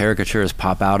sort of caricatures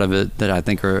pop out of it that I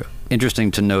think are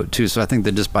interesting to note too. So I think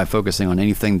that just by focusing on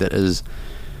anything that is,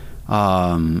 you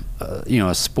know,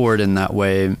 a sport in that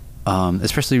way,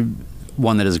 especially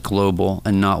one that is global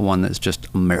and not one that's just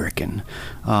American,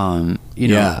 you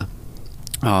know,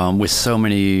 with so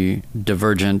many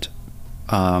divergent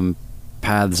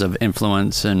paths of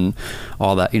influence and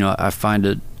all that, you know, I find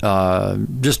it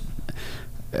just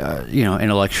you know,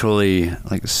 intellectually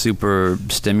like super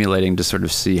stimulating to sort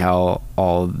of see how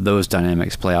all those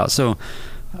dynamics play out. So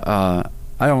I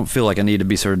don't feel like I need to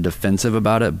be sort of defensive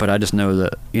about it, but I just know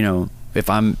that, you know, if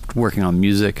I'm working on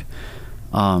music,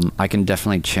 I can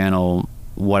definitely channel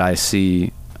what I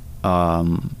see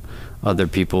other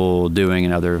people doing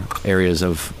in other areas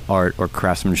of art or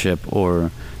craftsmanship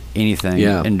or anything,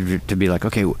 and to be like,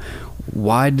 okay,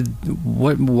 why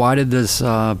did this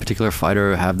particular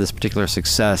fighter have this particular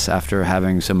success after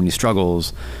having so many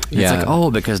struggles? And it's like,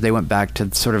 oh, because they went back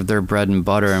to sort of their bread and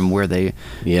butter and where they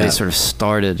sort of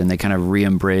started, and they kind of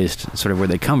re-embraced sort of where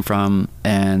they come from,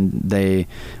 and they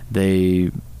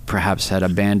perhaps had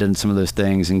abandoned some of those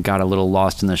things and got a little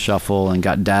lost in the shuffle and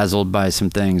got dazzled by some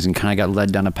things and kind of got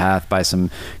led down a path by some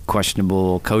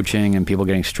questionable coaching and people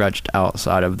getting stretched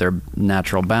outside of their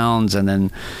natural bounds, and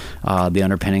then the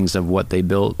underpinnings of what they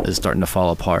built is starting to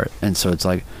fall apart. And so it's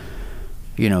like,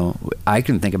 you know, I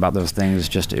can think about those things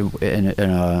just in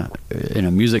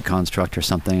a music construct or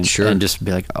something, and just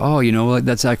be like, oh, you know, like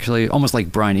that's actually almost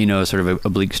like Brian Eno sort of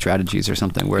oblique strategies or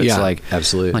something, where it's like,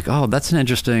 absolutely, like, oh, that's an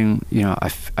interesting, you know,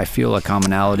 I feel a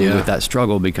commonality with that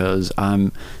struggle because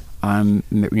I'm you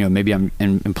know, maybe I'm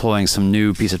employing some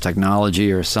new piece of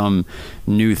technology or some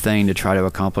new thing to try to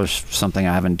accomplish something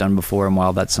I haven't done before. And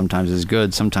while that sometimes is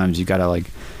good, sometimes you gotta like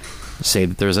say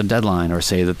that there's a deadline or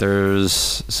say that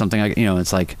there's something like, you know,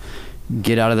 it's like,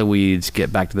 get out of the weeds,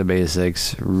 get back to the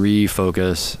basics,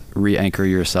 refocus, re-anchor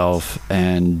yourself,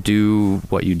 and do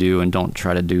what you do, and don't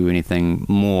try to do anything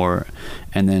more.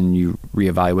 And then you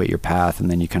reevaluate your path, and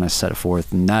then you kind of set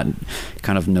forth in that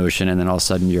kind of notion, and then all of a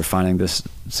sudden you're finding this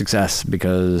success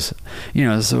because, you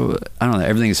know, so I don't know,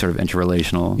 everything is sort of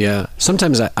interrelational. Yeah.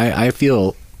 Sometimes I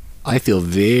feel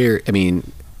very, I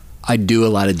mean, I do a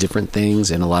lot of different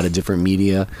things in a lot of different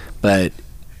media, but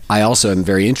I also am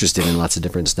very interested in lots of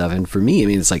different stuff. And for me, I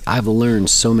mean, it's like I've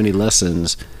learned so many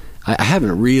lessons. I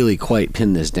haven't really quite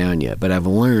pinned this down yet, but I've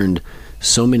learned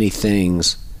so many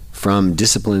things from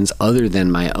disciplines other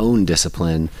than my own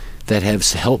discipline that have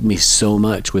helped me so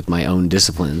much with my own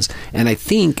disciplines. And I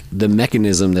think the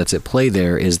mechanism that's at play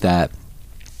there is that,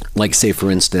 like, say, for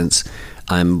instance,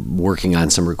 I'm working on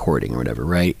some recording or whatever,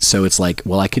 right? So it's like,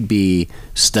 well, I could be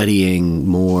studying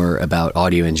more about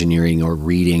audio engineering or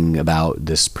reading about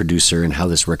this producer and how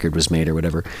this record was made or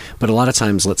whatever. But a lot of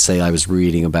times, let's say I was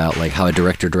reading about like how a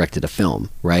director directed a film,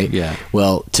 right? Yeah.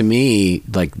 Well, to me,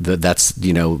 like that's,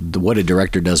 you know, what a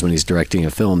director does when he's directing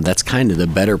a film, that's kind of the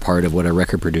better part of what a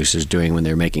record producer is doing when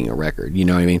they're making a record. You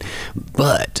know what I mean?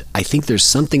 But I think there's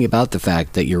something about the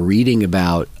fact that you're reading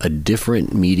about a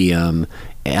different medium,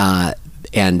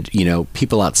 and, you know,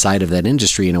 people outside of that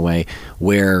industry in a way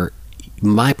where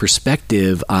my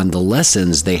perspective on the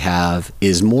lessons they have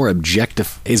is more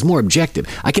objective.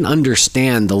 I can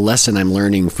understand the lesson I'm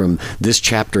learning from this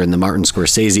chapter in the Martin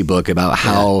Scorsese book about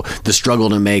how the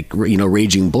struggle to make, you know,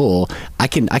 Raging Bull. I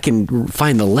can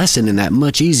find the lesson in that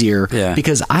much easier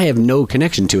because I have no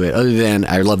connection to it other than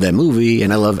I love that movie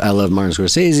and I love Martin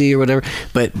Scorsese or whatever.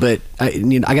 But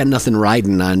I got nothing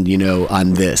riding on, you know,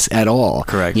 on this at all.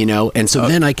 Correct. You know, and so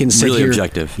then I can sit really here.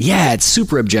 Objective. Yeah, it's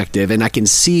super objective, and I can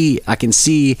see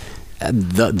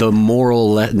the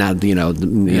moral, not, you know,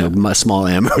 small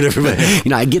m or whatever, but, you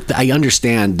know, I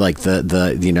understand like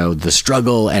the you know, the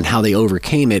struggle and how they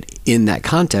overcame it in that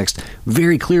context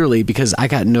very clearly because I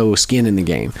got no skin in the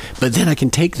game. But then I can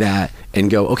take that and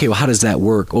go, okay, well, how does that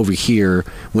work over here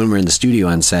when we're in the studio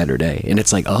on Saturday? And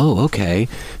it's like, oh, okay.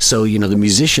 So, you know, the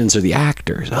musicians are the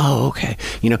actors. Oh, okay.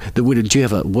 You know, did you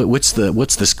have what's the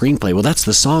screenplay? Well, that's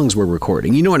the songs we're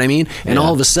recording. You know what I mean? And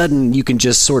all of a sudden you can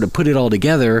just sort of put it all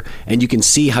together and you can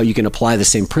see how you can apply the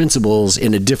same principles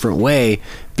in a different way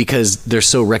because they're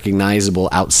so recognizable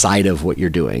outside of what you're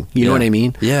doing. You know what I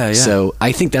mean? Yeah. So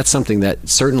I think that's something that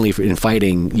certainly in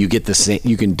fighting, you get the same,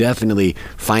 you can definitely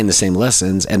find the same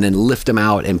lessons and then lift them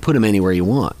out and put them anywhere you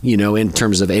want, you know, in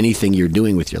terms of anything you're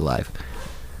doing with your life.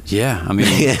 Yeah. I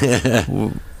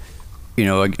mean, you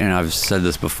know, and I've said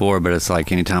this before, but it's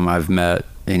like anytime I've met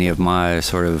any of my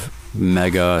sort of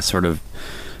mega sort of,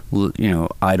 you know,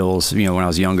 idols, you know, when I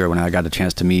was younger, when I got a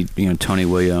chance to meet, you know, Tony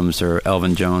Williams or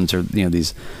Elvin Jones or, you know,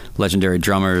 these legendary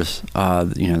drummers,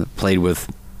 you know, played with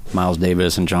Miles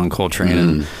Davis and John Coltrane,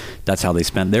 and that's how they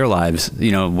spent their lives.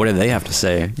 You know, what do they have to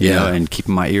say? You know, and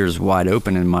keeping my ears wide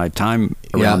open and my time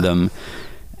around them.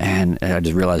 And I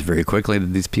just realized very quickly that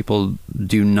these people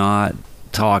do not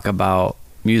talk about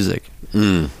music.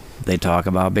 They talk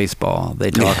about baseball.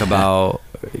 They talk about,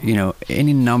 you know,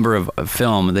 any number of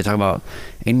film. They talk about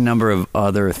any number of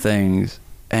other things,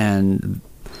 and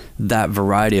that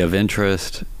variety of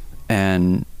interest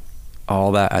and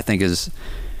all that, I think, is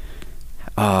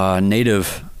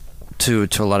native to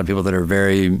a lot of people that are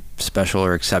very special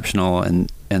or exceptional in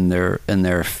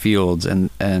their fields.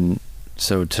 And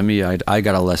so to me, I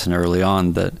got a lesson early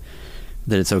on that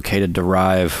it's okay to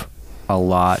derive a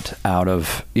lot out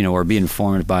of, you know, or be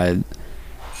informed by,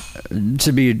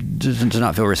 to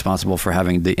not feel responsible for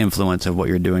having the influence of what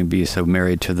you're doing be so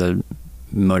married to the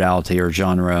modality or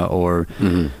genre or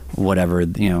whatever,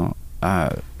 you know,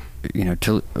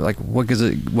 to like, what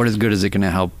is good is it going to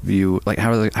help you? Like,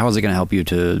 how is it going to help you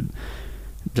to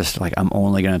just like, I'm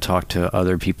only going to talk to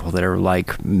other people that are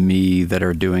like me, that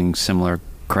are doing similar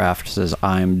crafts as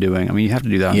I'm doing. I mean, you have to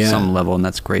do that on some level, and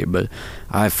that's great, but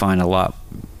I find a lot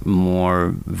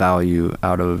more value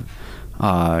out of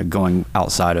going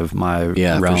outside of my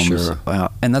realms. For sure.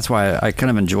 And that's why I kind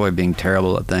of enjoy being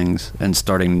terrible at things and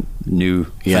starting new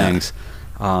things.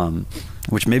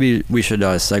 Which maybe we should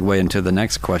segue into the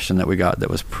next question that we got that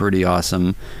was pretty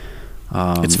awesome.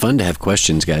 It's fun to have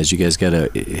questions, guys. You guys got to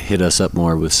hit us up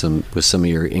more with some of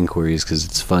your inquiries, because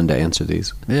it's fun to answer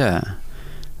these. Yeah.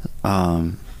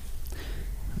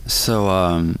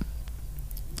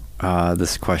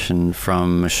 This question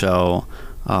from Michelle,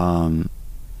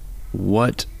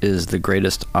 what is the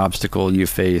greatest obstacle you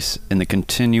face in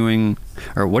continuing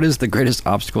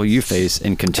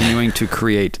to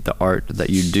create the art that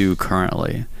you do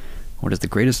currently? What is the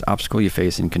greatest obstacle you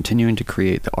face in continuing to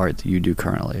create the art that you do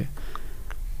currently?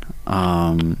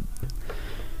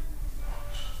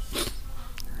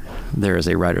 There is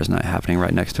a writer's night happening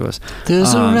right next to us.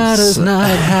 There's a writer's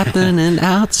night happening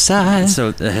outside.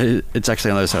 So it's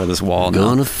actually on the other side of this wall.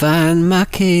 Gonna find my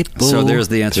capo. So there's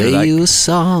the answer to that. You a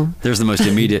song. There's the most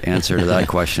immediate answer to that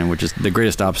question, which is the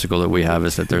greatest obstacle that we have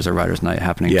is that there's a writer's night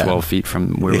happening 12 feet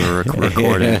from where we're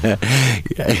recording.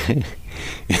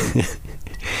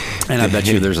 And I bet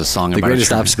you there's a song about the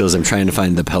greatest obstacle is I'm trying to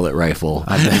find the pellet rifle.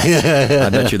 I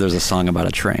bet you there's a song about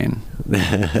a train.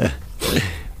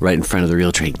 Right in front of the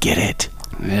real train. Get it.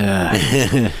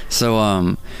 Yeah. So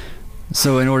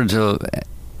in order to,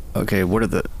 what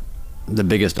are the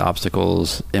biggest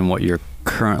obstacles in what you're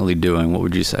currently doing? What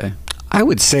would you say? I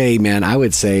would say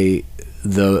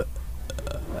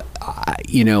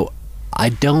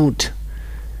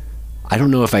I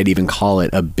don't know if I'd even call it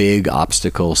a big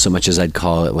obstacle so much as I'd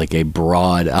call it like a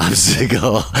broad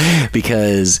obstacle,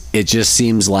 because it just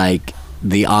seems like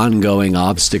the ongoing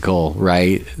obstacle,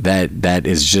 right, that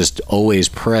is just always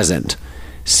present,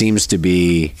 seems to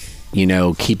be, you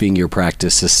know, keeping your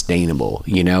practice sustainable,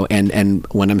 you know. And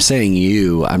when I'm saying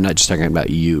you, I'm not just talking about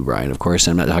you, Brian, of course.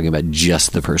 I'm not talking about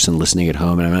just the person listening at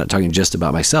home, and I'm not talking just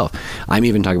about myself. I'm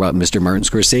even talking about Mr. Martin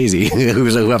Scorsese,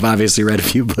 who I've obviously read a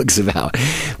few books about.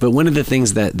 But one of the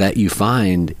things that you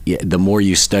find, the more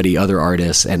you study other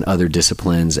artists and other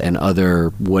disciplines and other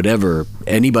whatever,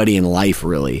 anybody in life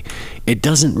really, it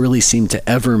doesn't really seem to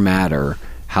ever matter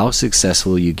how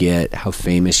successful you get, how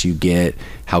famous you get,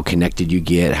 how connected you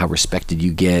get, how respected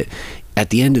you get. At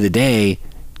the end of the day,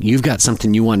 you've got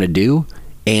something you want to do,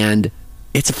 and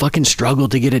it's a fucking struggle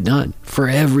to get it done for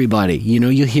everybody. You know,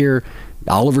 you hear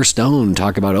Oliver Stone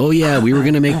talk about, oh yeah, we were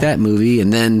going to make that movie,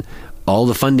 and then all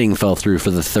the funding fell through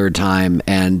for the third time,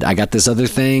 and I got this other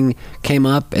thing came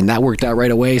up, and that worked out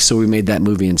right away, so we made that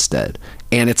movie instead.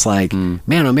 And it's like,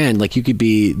 man, oh man, like you could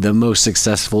be the most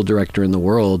successful director in the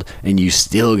world and you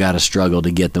still got to struggle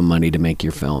to get the money to make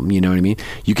your film. You know what I mean?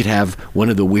 You could have one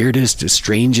of the weirdest,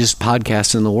 strangest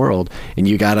podcasts in the world, and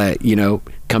you got to, you know,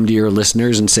 come to your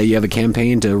listeners and say you have a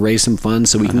campaign to raise some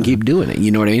funds so we can keep doing it.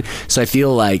 You know what I mean? So I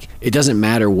feel like it doesn't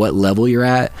matter what level you're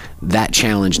at, that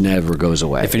challenge never goes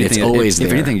away. If anything, it's always there.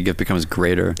 If anything, it becomes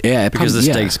greater. Yeah. Because the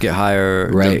stakes get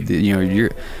higher. Right. You know,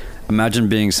 imagine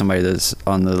being somebody that's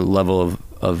on the level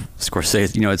of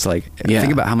Scorsese. You know, it's like,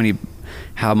 think about how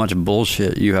how much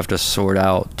bullshit you have to sort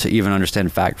out to even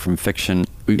understand fact from fiction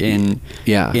in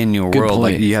your world.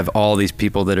 Like, you have all these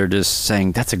people that are just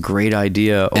saying that's a great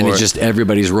idea, and it's just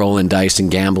everybody's rolling dice and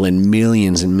gambling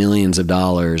millions and millions of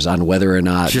dollars on whether or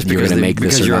not you're going to make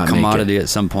this, because or you're not a commodity at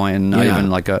some point, and not even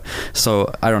like a.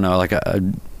 So I don't know, like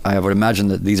I would imagine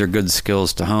that these are good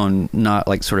skills to hone, not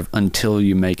like sort of until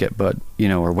you make it, but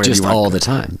or whatever. Just you want. all the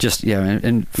time. Just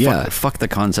fuck the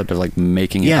concept of like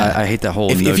making it. Yeah. I hate that whole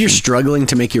notion. If you're struggling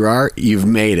to make your art, you've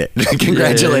made it.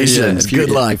 Congratulations.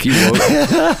 Good luck.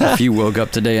 If you woke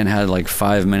up today and had like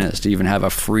 5 minutes to even have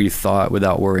a free thought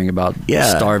without worrying about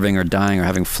starving or dying or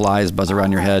having flies buzz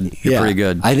around your head, you're pretty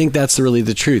good. I think that's really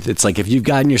the truth. It's like if you've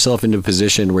gotten yourself into a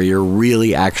position where you're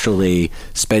really actually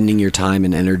spending your time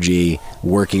and energy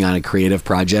working on a creative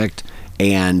project,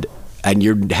 and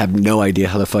you have no idea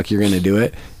how the fuck you're going to do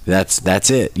it, that's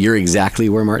it. You're exactly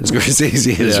where Martin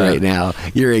Scorsese is right now.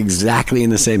 You're exactly in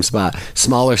the same spot.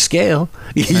 Smaller scale,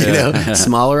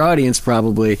 smaller audience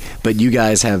probably, but you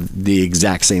guys have the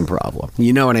exact same problem.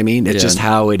 You know what I mean? It's just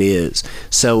how it is.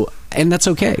 So, and that's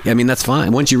okay. I mean, that's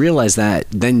fine. Once you realize that,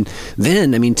 then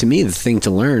I mean, to me, the thing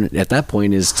to learn at that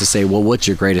point is to say, well, what's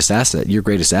your greatest asset? Your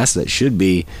greatest asset should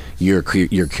be your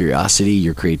curiosity,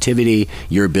 your creativity,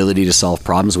 your ability to solve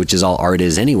problems, which is all art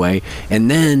is anyway.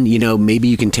 And then, maybe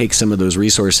you can take some of those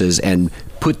resources and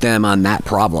put them on that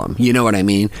problem. You know what I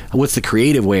mean? What's the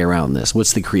creative way around this?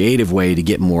 What's the creative way to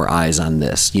get more eyes on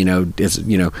this?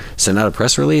 Send out a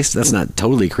press release. That's not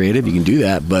totally creative. You can do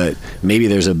that, but maybe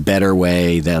there's a better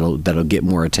way that'll get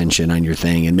more attention on your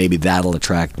thing, and maybe that'll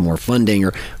attract more funding,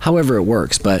 or however it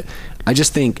works. But I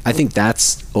think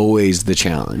that's always the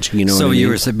challenge. You know. So what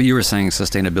I mean? you were saying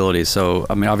sustainability. So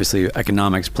I mean, obviously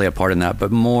economics play a part in that,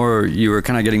 but more you were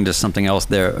kind of getting to something else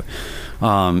there.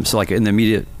 So like in the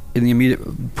immediate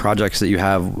projects that you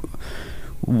have,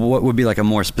 what would be like a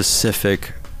more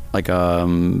specific like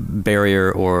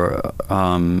barrier or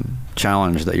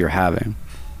challenge that you're having?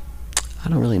 I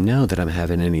don't really know that I'm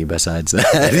having any besides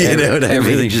that. You know what I mean?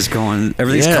 Everything's coming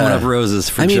up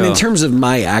roses for Joe. In terms of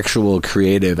my actual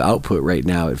creative output right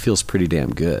now, it feels pretty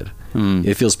damn good.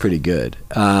 It feels pretty good.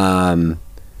 I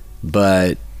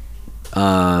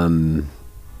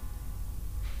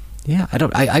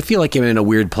feel like I'm in a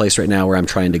weird place right now where I'm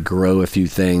trying to grow a few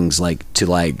things like to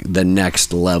like the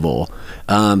next level.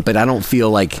 But I don't feel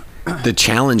like the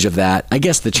challenge of that, I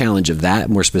guess the challenge of that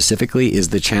more specifically is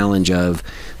the challenge of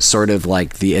sort of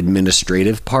like the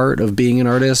administrative part of being an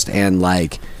artist, and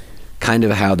like kind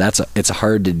of how it's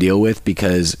hard to deal with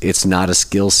because it's not a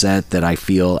skill set that I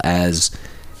feel as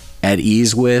at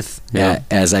ease with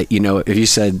as I, if you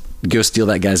said go steal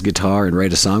that guy's guitar and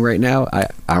write a song right now,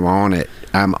 I'm on it.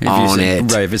 I'm on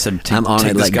it. Right. If it said, I'm on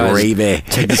it like gravy.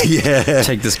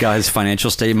 Take this guy's financial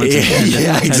statements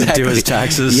and do his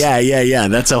taxes. Yeah.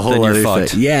 That's a whole other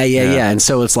fucked. thing. Yeah. And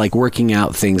so it's like working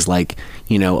out things like,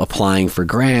 applying for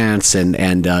grants and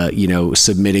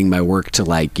submitting my work to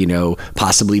like,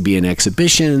 possibly be in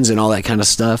exhibitions and all that kind of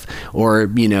stuff, or,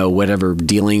 whatever,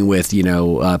 dealing with,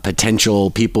 potential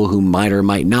people who might or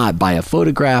might not buy a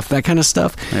photograph, that kind of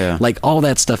stuff. Yeah. Like all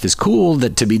that stuff is cool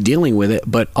to be dealing with it,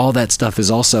 but all that stuff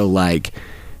is also like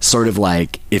sort of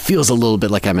like it feels a little bit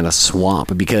like I'm in a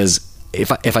swamp, because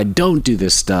if I don't do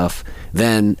this stuff,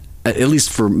 then at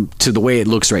least to the way it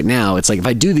looks right now, it's like if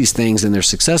I do these things and they're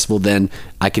successful, then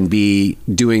I can be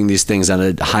doing these things on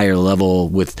a higher level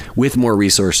with more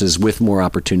resources, with more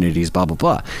opportunities, blah blah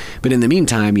blah. But in the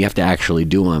meantime, you have to actually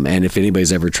do them. And if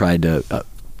anybody's ever tried to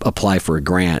apply for a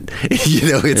grant,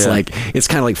 it's like it's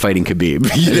kind of like fighting Khabib.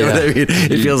 You know what I mean?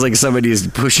 It feels like somebody's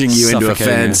pushing you into a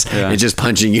fence and just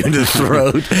punching you in the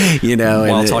throat.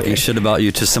 While talking shit about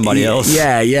you to somebody else.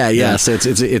 Yeah. So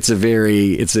it's a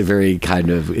very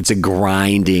kind of it's a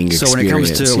grinding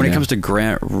experience. So when it comes to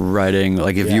grant writing,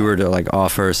 like if you were to like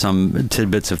offer some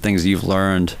tidbits of things you've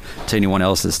learned to anyone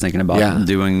else that's thinking about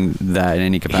doing that in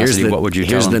any capacity, what would you tell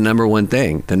them? Here's the number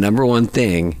one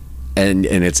thing. And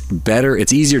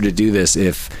it's easier to do this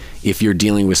if you're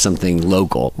dealing with something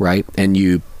local, right? And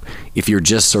if you're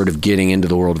just sort of getting into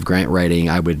the world of grant writing,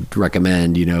 I would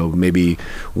recommend, maybe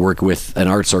work with an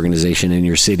arts organization in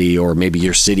your city, or maybe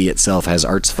your city itself has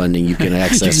arts funding you can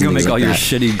access. You can go make all your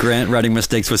shitty grant writing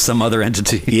mistakes with some other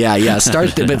entity. Yeah.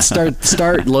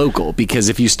 Start local, because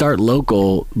if you start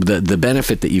local, the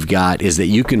benefit that you've got is that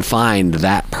you can find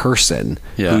that person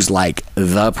who's like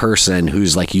the person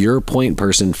who's like your point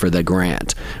person for the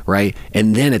grant, right?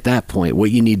 And then at that point,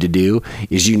 what you need to do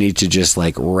is you need to just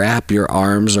like wrap your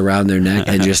arms around around their neck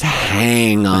and just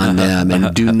hang on them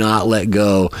and do not let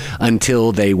go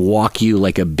until they walk you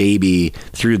like a baby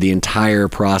through the entire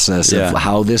process of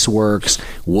how this works,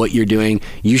 what you're doing.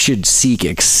 You should seek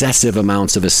excessive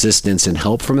amounts of assistance and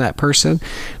help from that person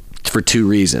for two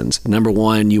reasons. Number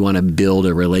one, you want to build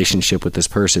a relationship with this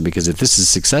person, because if this is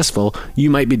successful,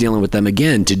 you might be dealing with them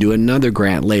again to do another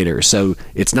grant later. So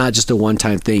it's not just a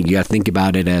one-time thing. You got to think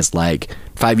about it as like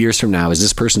 5 years from now, is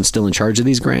this person still in charge of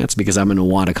these grants? Because I'm going to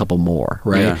want a couple more,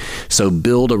 right? Yeah. So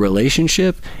build a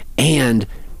relationship and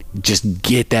just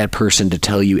get that person to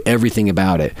tell you everything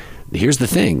about it. Here's the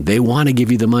thing. They want to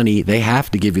give you the money. They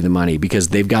have to give you the money because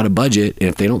they've got a budget. And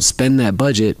if they don't spend that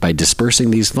budget by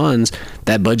dispersing these funds,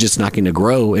 that budget's not going to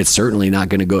grow. It's certainly not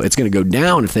going to go. It's going to go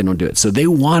down if they don't do it. So they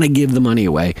want to give the money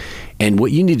away. And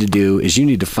what you need to do is you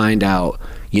need to find out,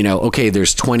 you know, okay,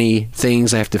 there's 20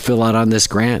 things I have to fill out on this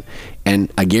grant. And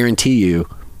I guarantee you,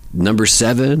 number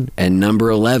 7 and number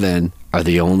 11 are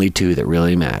the only two that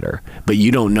really matter. But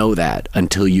you don't know that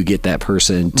until you get that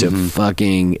person to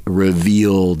fucking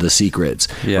reveal the secrets,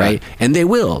 right? And they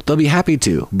will. They'll be happy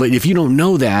to. But if you don't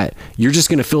know that, you're just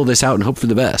going to fill this out and hope for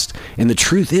the best. And the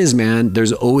truth is, man,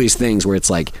 there's always things where it's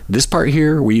like this part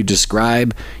here where you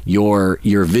describe your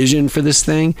vision for this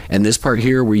thing, and this part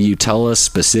here where you tell us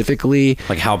specifically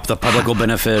like how the public will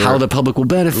benefit,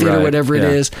 or whatever it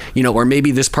is, you know, or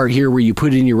maybe this part here where you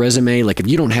put in your resume, like if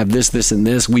you don't have this, this, and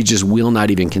this, we just will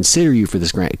not even consider you for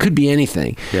this grant. It could be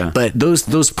anything. But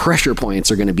those pressure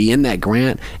points are going to be in that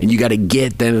grant, and you got to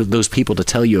get those people to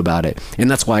tell you about it. And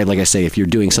that's why, like I say, if you're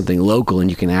doing something local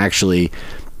and you can actually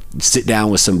sit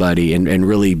down with somebody and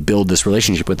really build this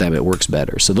relationship with them, it works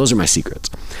better. So those are my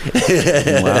secrets.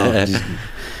 Wow.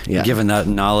 Giving that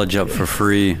knowledge up for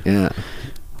free.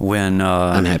 When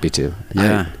I'm happy to.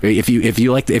 If you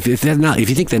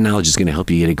think that knowledge is going to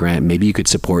help you get a grant, maybe you could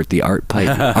support the Art Fight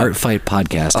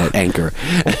podcast at Anchor.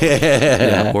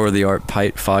 Or the Art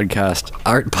Fight podcast.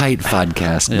 Art Fight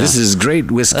podcast. This is great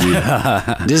whiskey.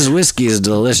 This whiskey is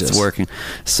delicious. It's working.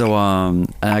 So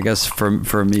I guess for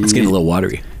me, it's getting a little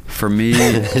watery. For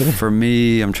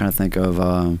me, I'm trying to think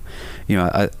of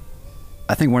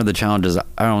I think one of the challenges, I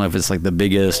don't know if it's like the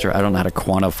biggest, or I don't know how to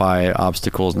quantify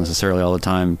obstacles necessarily all the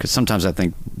time, because sometimes I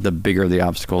think the bigger the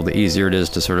obstacle, the easier it is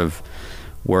to sort of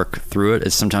work through it.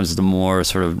 It's sometimes the more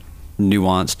sort of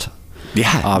nuanced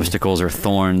obstacles or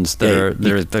thorns that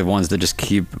are the ones that just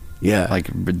keep like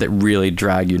that really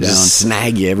drag you down, just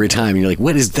snag you every time. You're like,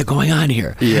 what is going on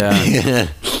here? You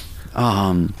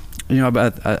know,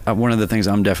 but one of the things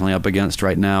I'm definitely up against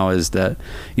right now is that,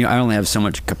 you know, I only have so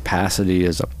much capacity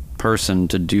as a person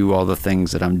to do all the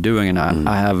things that I'm doing, and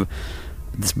I have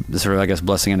this sort of, I guess,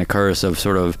 blessing and a curse of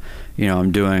sort of, you know,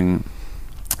 I'm doing,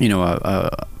 you know,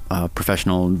 a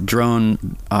professional drone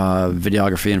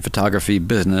videography and photography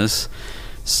business.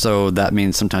 So that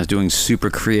means sometimes doing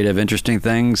super creative, interesting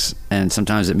things, and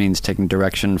sometimes it means taking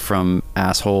direction from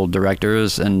asshole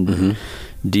directors and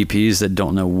DPs that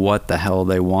don't know what the hell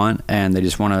they want, and they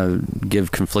just want to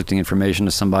give conflicting information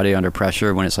to somebody under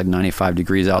pressure when it's like 95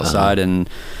 degrees outside and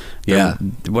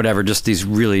whatever, just these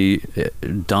really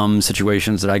dumb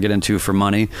situations that I get into for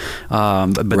money.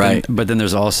 But then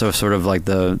there's also sort of like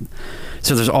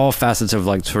so there's all facets of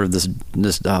like sort of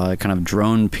this kind of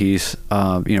drone piece,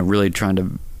 you know, really trying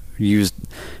to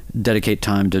dedicate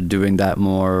time to doing that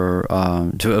more,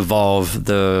 to evolve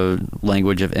the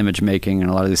language of image making and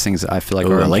a lot of these things that I feel like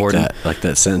are important. I like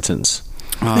that sentence.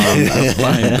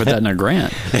 I put that in a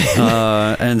grant,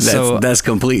 and so that's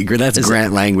complete. That's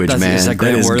grant language, man. Is that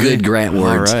good grant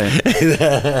words. All right,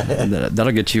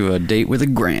 that'll get you a date with a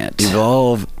grant.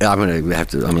 Evolve. I'm gonna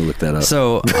look that up.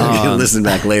 So listen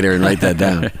back later and write that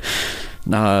down.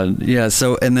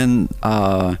 So and then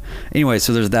anyway,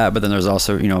 so there's that, but then there's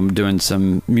also, you know, I'm doing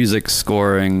some music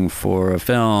scoring for a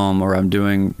film, or I'm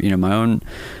doing, you know, my own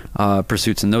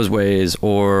pursuits in those ways,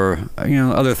 or, you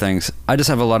know, other things. I just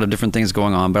have a lot of different things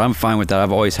going on, but I'm fine with that.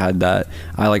 I've always had that.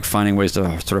 I like finding ways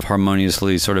to sort of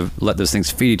harmoniously sort of let those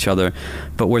things feed each other.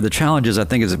 But where the challenge is, I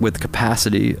think, is with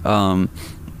capacity, and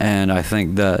I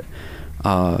think that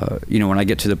you know, when I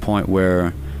get to the point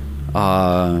where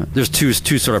there's two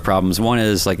sort of problems. One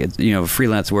is like, you know,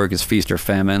 freelance work is feast or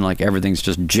famine. Like everything's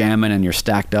just jamming and you're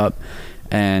stacked up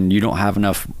and you don't have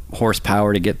enough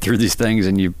horsepower to get through these things,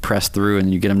 and you press through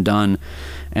and you get them done.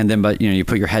 And then, but you know, you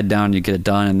put your head down, you get it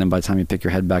done, and then by the time you pick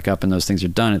your head back up and those things are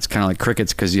done, it's kind of like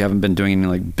crickets, because you haven't been doing any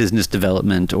like business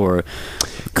development or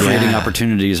creating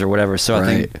opportunities or whatever. So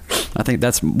I think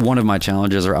that's one of my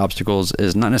challenges or obstacles,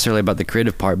 is not necessarily about the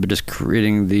creative part, but just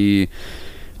creating the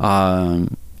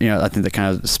I think that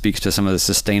kind of speaks to some of the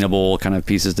sustainable kind of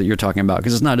pieces that you're talking about,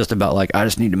 because it's not just about like I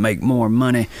just need to make more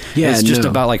money. Yeah, it's just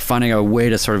about like finding a way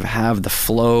to sort of have the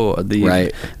flow,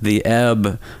 the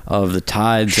ebb of the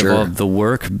tides of the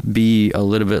work be a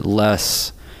little bit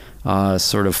less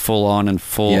sort of full on and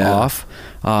full off.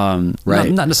 Not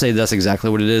to say that's exactly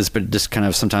what it is, but it just kind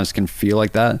of sometimes can feel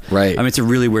like that. Right. I mean, it's a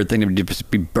really weird thing to just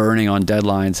be burning on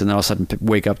deadlines and then all of a sudden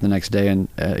wake up the next day and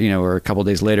or a couple of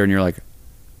days later and you're like,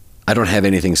 I don't have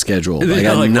anything scheduled. I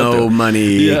got no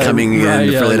money coming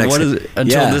in for the next. What is it,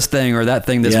 until this thing or that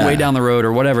thing that's way down the road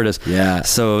or whatever it is. Yeah.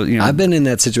 So I've been in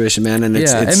that situation, man, and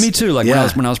it's and me too. Like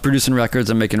when I was producing records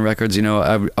and making records,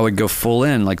 I would go full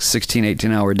in like 16,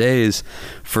 18-hour days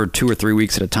for 2 or 3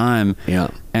 weeks at a time.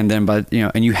 Yeah. And then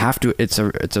and you have to. It's a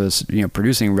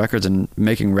producing records and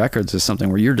making records is something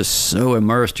where you're just so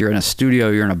immersed. You're in a studio.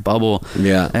 You're in a bubble.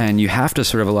 Yeah. And you have to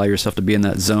sort of allow yourself to be in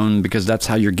that zone because that's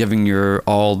how you're giving your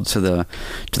all to the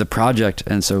project.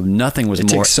 And so nothing was more.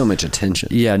 It takes so much attention.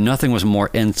 Yeah, nothing was more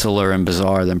insular and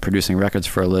bizarre than producing records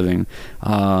for a living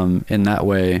in that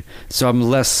way. So I'm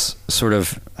less sort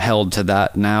of held to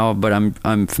that now, but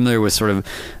I'm familiar with sort of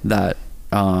that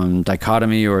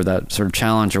dichotomy or that sort of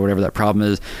challenge or whatever that problem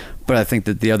is. But I think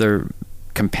that the other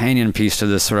companion piece to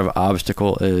this sort of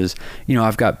obstacle is,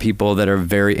 I've got people that are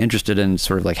very interested in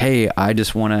sort of like, hey, I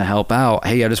just want to help out.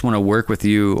 Hey, I just want to work with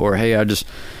you. Or, hey, I just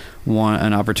want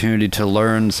an opportunity to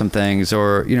learn some things.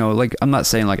 Or, like, I'm not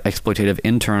saying like exploitative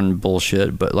intern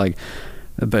bullshit, but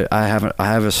I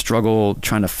have a struggle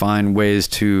trying to find ways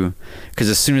to, because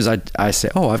as soon as I say,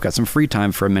 oh, I've got some free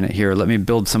time for a minute here, let me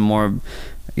build some more,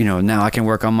 now I can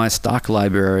work on my stock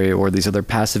library or these other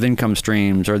passive income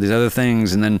streams or these other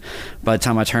things. And then by the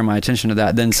time I turn my attention to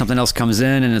that, then something else comes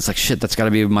in and it's like, shit, that's got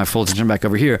to be my full attention back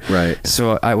over here. Right.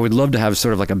 So I would love to have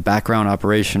sort of like a background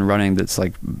operation running that's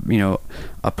like,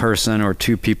 a person or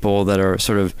two people that are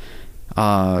sort of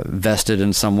vested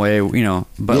in some way,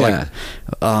 but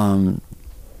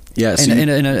Yes, in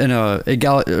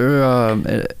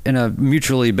a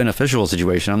mutually beneficial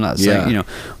situation. I'm not saying,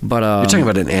 but you're talking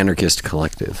about an anarchist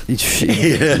collective.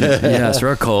 Yes,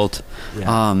 or a cult.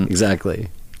 Yeah, exactly.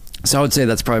 So I would say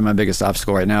that's probably my biggest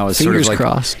obstacle right now. Is Fingers sort of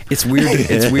like crossed. It's weird.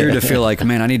 It's weird to feel like,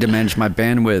 man, I need to manage my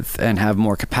bandwidth and have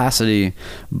more capacity.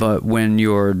 But when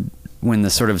the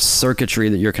sort of circuitry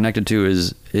that you're connected to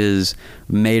is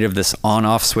made of this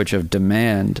on-off switch of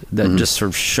demand that just sort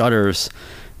of shudders.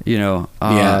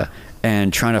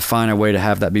 And trying to find a way to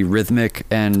have that be rhythmic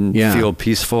and feel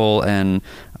peaceful and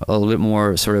a little bit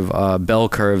more sort of bell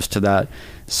curves to that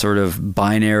sort of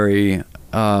binary,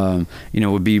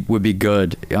 would be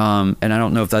good. And I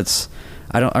don't know if that's,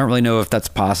 I don't really know if that's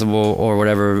possible or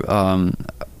whatever.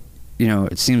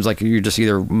 It seems like you're just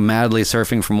either madly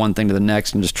surfing from one thing to the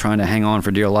next and just trying to hang on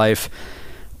for dear life,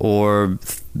 or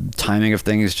timing of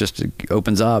things just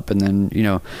opens up, and then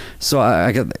so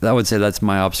I would say that's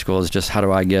my obstacle, is just how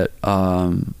do I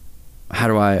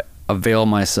avail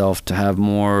myself to have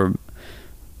more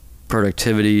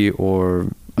productivity or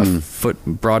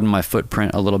broaden my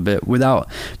footprint a little bit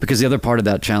because the other part of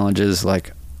that challenge is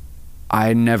like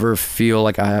I never feel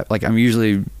like I'm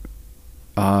usually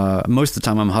most of the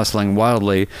time I'm hustling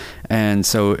wildly, and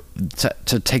so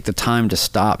to take the time to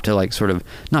stop to like sort of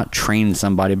not train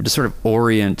somebody but to sort of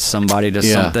orient somebody to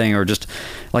something, or just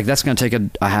like that's going to take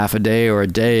a half a day or a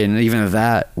day, and even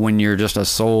that when you're just a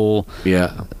sole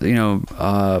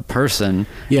person,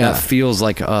 that feels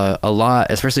like a lot,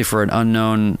 especially for an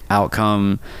unknown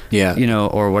outcome,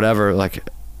 or whatever, like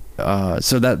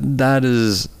so that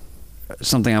is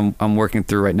something I'm working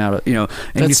through right now.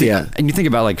 And you think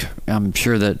about like, I'm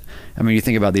sure that, you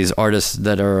think about these artists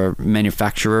that are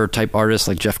manufacturer type artists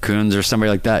like Jeff Koons or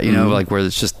somebody like that, like where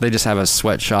it's just, they just have a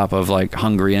sweatshop of like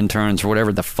hungry interns or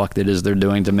whatever the fuck it is they're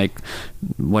doing to make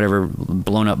whatever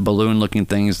blown up balloon looking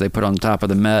things they put on top of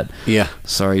the Met. Yeah.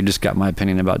 Sorry, you just got my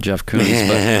opinion about Jeff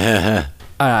Koons,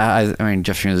 but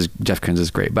Jeff Koons is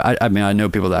great, but I know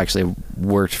people that actually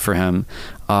worked for him.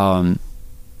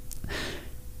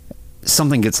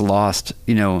 Something gets lost,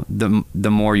 the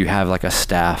more you have like a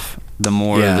staff, the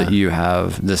more that you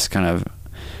have this kind of,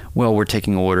 we're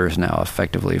taking orders now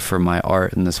effectively for my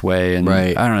art in this way. And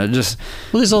I don't know,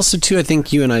 there's also too, I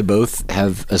think you and I both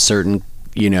have a certain,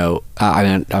 I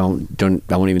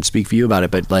won't even speak for you about it,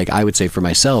 but like, I would say for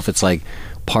myself, it's like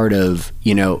part of,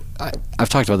 I've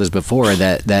talked about this before,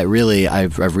 that really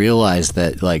I've realized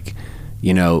that like,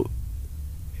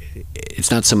 it's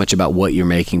not so much about what you're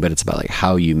making, but it's about like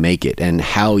how you make it, and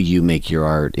how you make your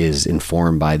art is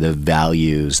informed by the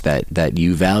values that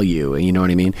you value. You know what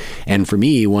I mean? And for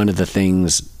me, one of the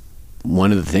things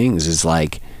is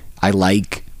like, I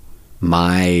like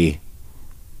my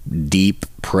deep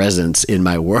presence in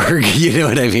my work. You know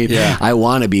what I mean? Yeah. I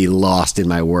want to be lost in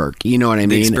my work. You know what I mean?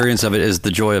 The experience of it is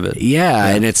the joy of it. Yeah,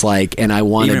 and it's like, and I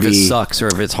want to be. Even if it sucks or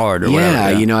if it's hard or yeah,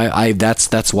 whatever. Yeah, you know, I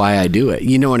that's why I do it.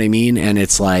 You know what I mean? And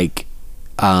it's like,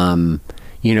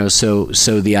 you know, so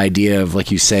the idea of,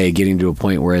 like you say, getting to a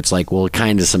point where it's like, well,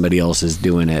 kind of somebody else is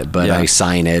doing it, but I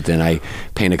sign it and I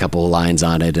paint a couple of lines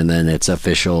on it and then it's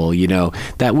official. You know,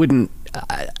 that wouldn't.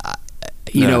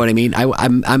 You know what I mean?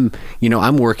 I'm you know,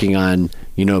 I'm working on,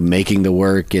 you know, making the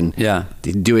work and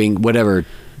doing whatever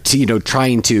to, you know,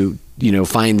 trying to, you know,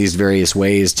 find these various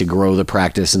ways to grow the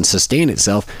practice and sustain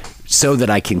itself so that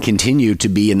I can continue to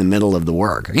be in the middle of the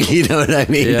work. You know what I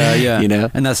mean? Yeah, yeah. You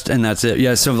know? And that's it.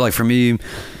 Yeah. So like for me,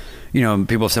 you know,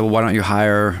 people say, well, why don't you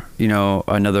hire, you know,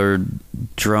 another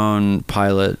drone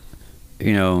pilot,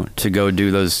 you know, to go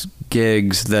do those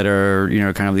gigs that are, you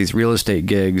know, kind of these real estate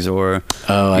gigs or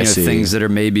things that are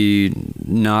maybe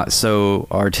not so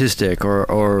artistic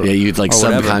or you'd like or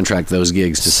subcontract those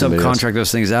gigs to subcontract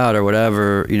those things out or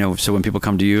whatever, you know, so when people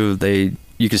come to you,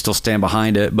 you can still stand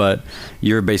behind it, but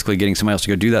you're basically getting somebody else to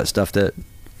go do that stuff that,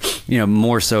 you know,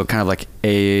 more so kind of like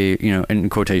you know, in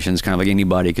quotations, kind of like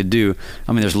anybody could do.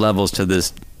 I mean, there's levels to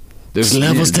this. There's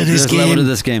levels to this game. There's levels to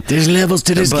this game. There's levels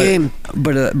to this game.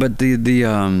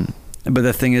 But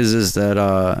the thing is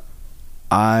that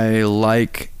I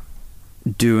like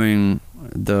doing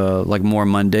the like more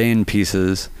mundane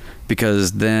pieces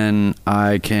because then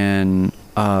I can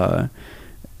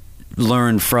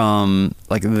learn from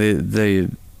like the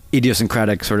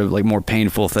idiosyncratic sort of like more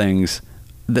painful things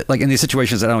that, like in these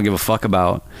situations that I don't give a fuck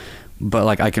about, but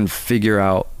like I can figure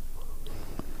out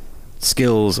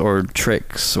skills or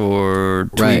tricks or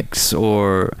tweaks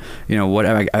or, you know,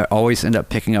 whatever. I always end up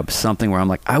picking up something where I'm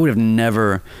like, I would have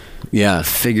never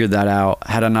figured that out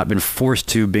had I not been forced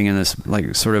to, being in this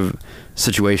like sort of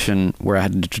situation where I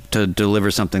had to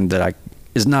deliver something that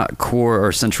is not core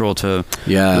or central to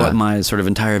what my sort of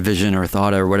entire vision or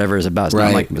thought or whatever is about.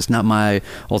 It's not my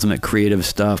ultimate creative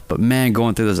stuff, but man,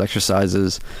 going through those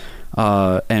exercises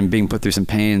and being put through some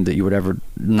pain that you would ever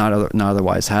not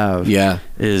otherwise have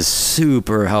is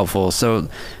super helpful. So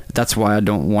that's why I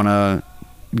don't want to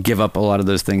give up a lot of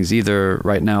those things either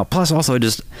right now. Plus also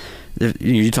just,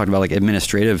 you talked about like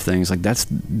administrative things, like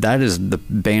that is the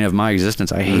bane of my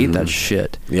existence. I hate that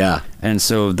shit. Yeah. And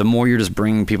so the more you're just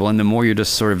bringing people in, the more you're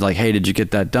just sort of like, hey, did you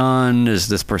get that done? Is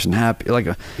this person happy? Like,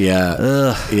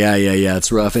 yeah,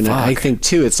 it's rough. And I think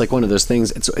too, it's like one of those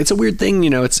things. It's a weird thing, you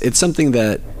know. It's something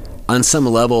that on some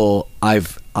level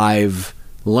I've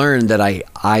learned that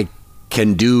I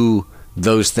can do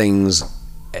those things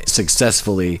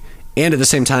successfully. And at the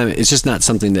same time, it's just not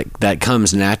something that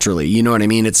comes naturally. You know what I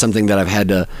mean? It's something that I've had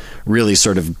to really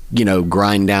sort of, you know,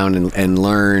 grind down and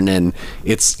learn. And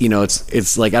it's, you know,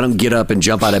 it's like I don't get up and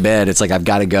jump out of bed. It's like I've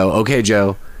got to go, okay,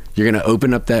 Joe, you're going to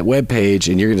open up that web page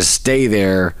and you're going to stay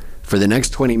there for the next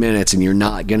 20 minutes and you're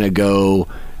not going to go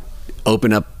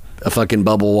open up a fucking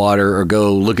bubble water or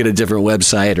go look at a different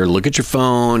website or look at your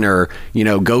phone or, you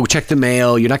know, go check the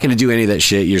mail. You're not going to do any of that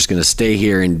shit. You're just going to stay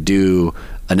here and do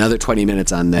another 20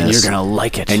 minutes on this. And you're going to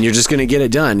like it. And you're just going to get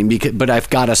it done. But I've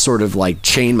got to sort of like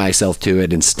chain myself to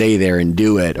it and stay there and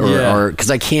do it. Or because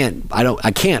I can't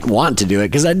want to do it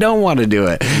because I don't want to do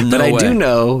it. But I do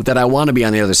know that I want to be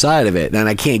on the other side of it. And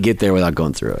I can't get there without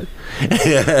going through it.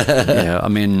 Yeah. I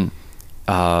mean,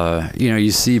 you know,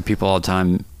 you see people all the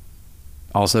time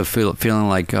also feeling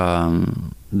like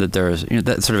that there's, you know,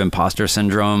 that sort of imposter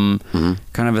syndrome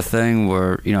kind of a thing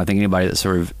where, you know, I think anybody that's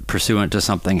sort of pursuant to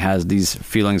something has these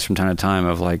feelings from time to time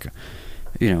of like,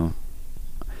 you know,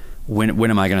 when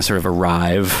am I going to sort of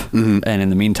arrive? And in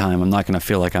the meantime, I'm not going to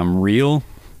feel like I'm real.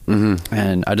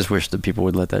 And I just wish that people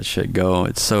would let that shit go.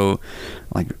 It's so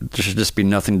like, there should just be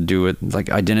nothing to do with, like,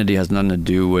 identity has nothing to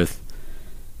do with,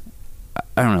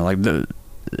 I don't know, like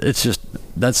it's just,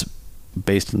 that's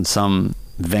based on some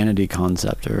vanity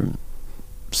concept or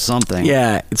something.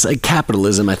 Yeah, it's like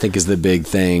capitalism, I think, is the big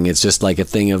thing. It's just like a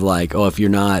thing of like, oh, if you're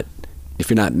not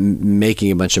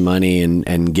making a bunch of money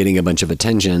and getting a bunch of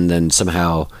attention, then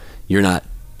somehow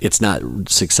it's not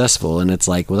successful. And it's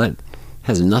like, well, that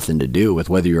has nothing to do with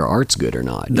whether your art's good or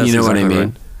not. That's you know exactly what I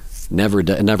mean?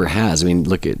 Right. Never has. I mean,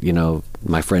 look at, you know,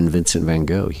 my friend Vincent van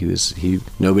Gogh.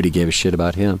 Nobody gave a shit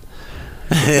about him.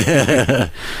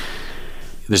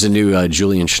 There's a new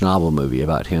Julian Schnabel movie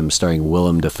about him starring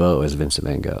Willem Dafoe as Vincent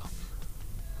van Gogh.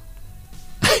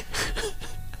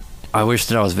 I wish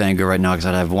that I was Van Gogh right now because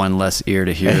I'd have one less ear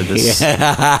to hear this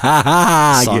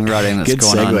songwriting that's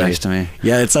going on next to me.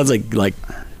 Yeah, it sounds like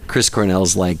Chris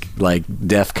Cornell's like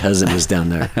deaf cousin is down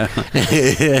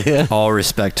there. All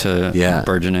respect to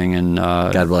burgeoning and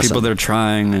God bless people them. that are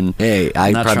trying. And hey,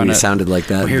 I probably sounded like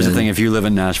that. Well, here's the thing: if you live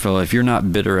in Nashville, if you're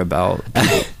not bitter about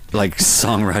like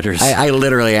songwriters, I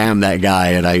literally am that guy,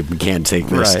 and I can't take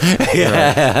this. Right.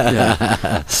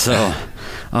 Yeah. So,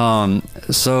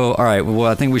 all right. Well,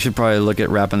 I think we should probably look at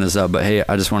wrapping this up. But hey,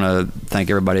 I just want to thank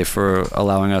everybody for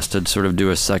allowing us to sort of do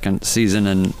a second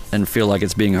season and feel like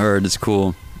it's being heard. It's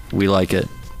cool. We like it.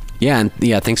 Yeah, and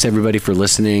thanks everybody for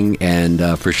listening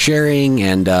and for sharing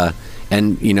and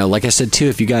like I said too,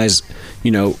 if you guys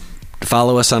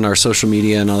follow us on our social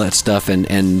media and all that stuff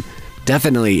and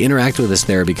definitely interact with us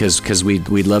there because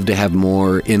we'd love to have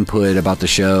more input about the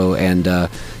show and to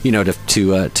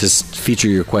feature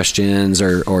your questions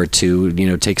or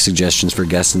to take suggestions for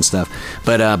guests and stuff.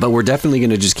 But we're definitely going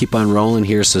to just keep on rolling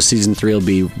here. So season 3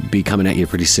 will be coming at you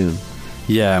pretty soon.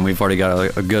 Yeah, and we've already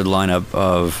got a good lineup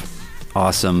of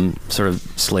awesome sort of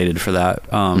slated for that,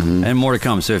 and more to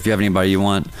come. So if you have anybody you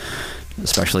want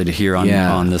especially to hear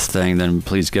on this thing, then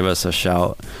please give us a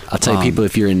shout. I'll tell you, people,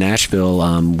 if you're in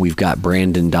Nashville, we've got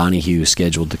Brandon Donahue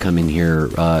scheduled to come in here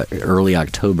early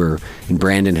October, and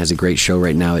Brandon has a great show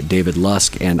right now at David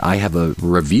Lusk, and I have a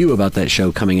review about that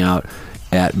show coming out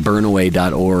at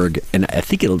burnaway.org, and I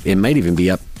think it might even be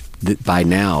up by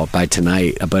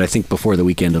tonight, but I think before the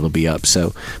weekend it'll be up.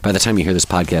 So by the time you hear this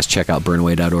podcast, check out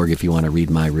burnaway.org if you want to read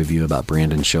my review about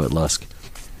Brandon's show at Lusk.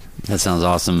 That sounds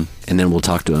awesome. And then we'll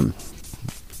talk to him.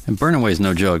 And Burnaway is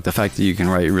no joke. The fact that you can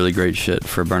write really great shit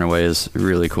for Burnaway is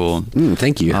really cool.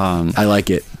 Thank you. I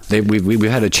like it. We've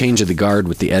had a change of the guard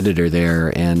with the editor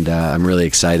there, and I'm really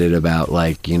excited about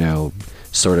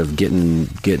sort of getting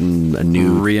a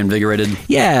new reinvigorated.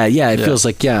 Yeah. It feels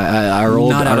like our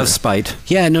old not out of spite.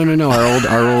 Yeah, no.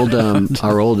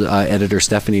 Our old editor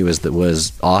Stephanie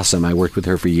was awesome. I worked with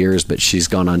her for years, but she's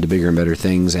gone on to bigger and better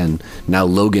things. And now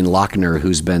Logan Lochner,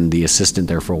 who's been the assistant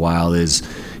there for a while,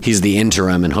 he's the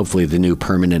interim and hopefully the new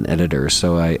permanent editor.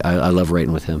 So I love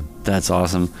writing with him. That's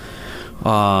awesome.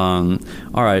 All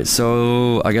right,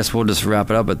 so I guess we'll just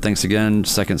wrap it up, but thanks again.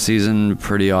 Second season,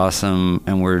 pretty awesome,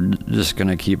 and we're just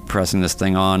gonna keep pressing this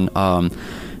thing on.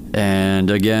 And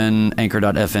again,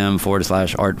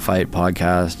 anchor.fm/artfight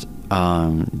podcast.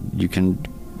 You can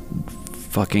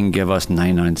fucking give us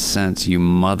 99 cents, you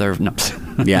mother. No.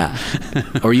 Yeah,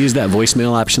 or use that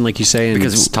voicemail option like you say and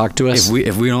because talk to us.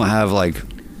 If we don't have like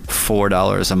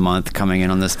 $4 a month coming in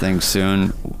on this thing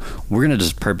soon, we're gonna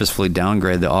just purposefully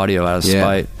downgrade the audio out of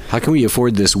spite. How can we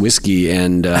afford this whiskey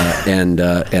and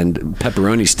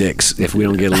pepperoni sticks if we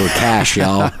don't get a little cash,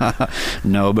 y'all?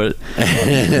 No, but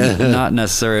not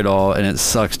necessary at all, and it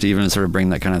sucks to even sort of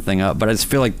bring that kind of thing up. But I just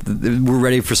feel like we're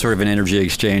ready for sort of an energy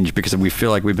exchange because we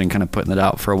feel like we've been kind of putting it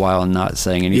out for a while and not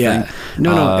saying anything. Yeah,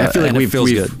 no. I feel like we've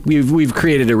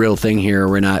created a real thing here.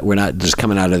 We're not just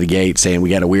coming out of the gate saying we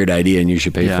got a weird idea and you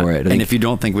should pay for it. And if you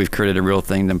don't think we've created a real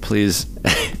thing, then please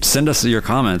send us your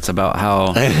comments about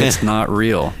how it's not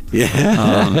real.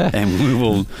 Yeah. And we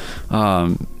will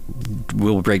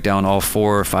we'll break down all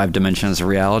 4 or 5 dimensions of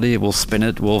reality. We'll spin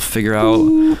it. Let's figure out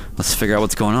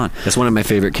what's going on. That's one of my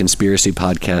favorite conspiracy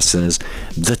podcasts says,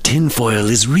 the tinfoil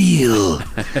is real.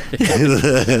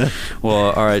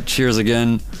 Well, all right. Cheers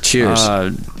again. Cheers.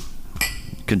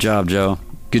 Good job, Joe.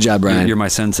 Good job, Brian. You're my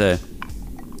sensei.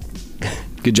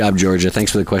 Good job, Georgia.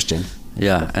 Thanks for the question.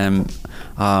 Yeah, and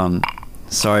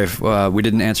sorry if we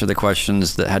didn't answer the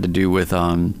questions that had to do with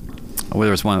there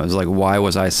was one that was like, why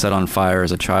was I set on fire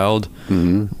as a child?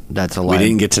 Mm-hmm. That's a lie. We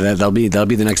didn't get to that. That'll be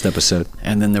the next episode.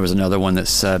 And then there was another one that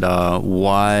said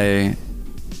why,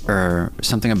 or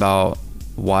something about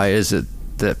why is it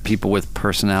that people with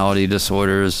personality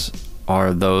disorders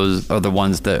are the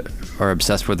ones that are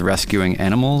obsessed with rescuing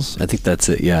animals. I think that's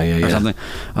it. Yeah. Or something.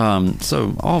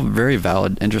 So all very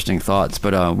valid, interesting thoughts,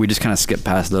 but we just kind of skip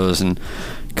past those and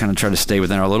kind of try to stay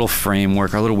within our little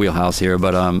framework, our little wheelhouse here.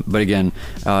 But again,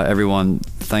 everyone,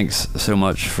 thanks so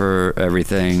much for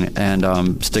everything,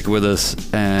 and stick with us,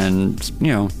 and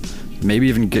maybe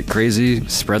even get crazy,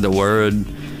 spread the word,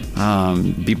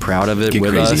 be proud of it. Get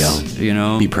with crazy, us,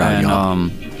 y'all. Be proud, and y'all.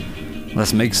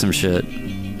 Let's make some shit.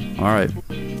 All right,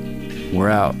 we're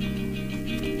out.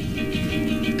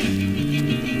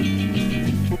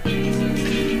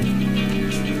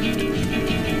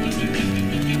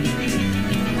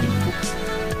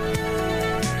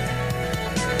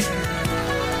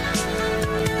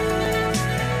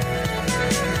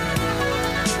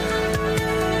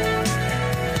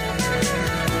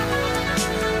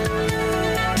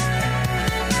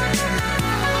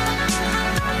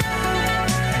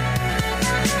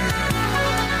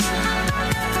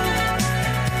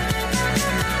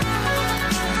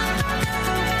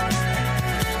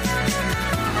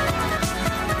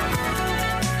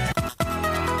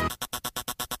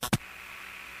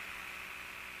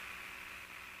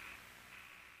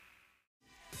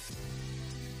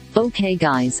 Okay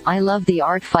guys, I love the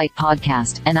Art Fight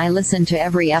podcast, and I listen to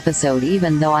every episode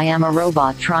even though I am a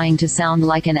robot trying to sound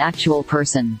like an actual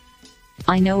person.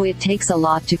 I know it takes a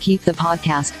lot to keep the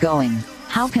podcast going.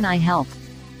 How can I help?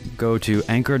 Go to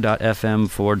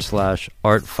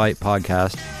anchor.fm/Art Fight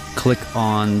podcast. Click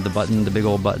on the button, the big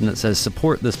old button that says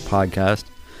support this podcast.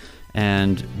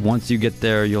 And once you get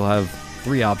there, you'll have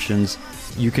 3 options.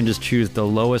 You can just choose the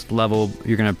lowest level.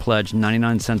 You're going to pledge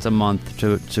 99 cents a month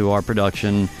to our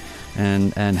production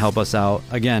and help us out.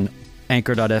 Again,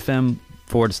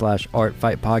 anchor.fm/Art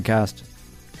Fight podcast.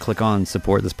 Click on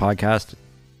support this podcast.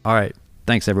 All right.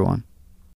 Thanks, everyone.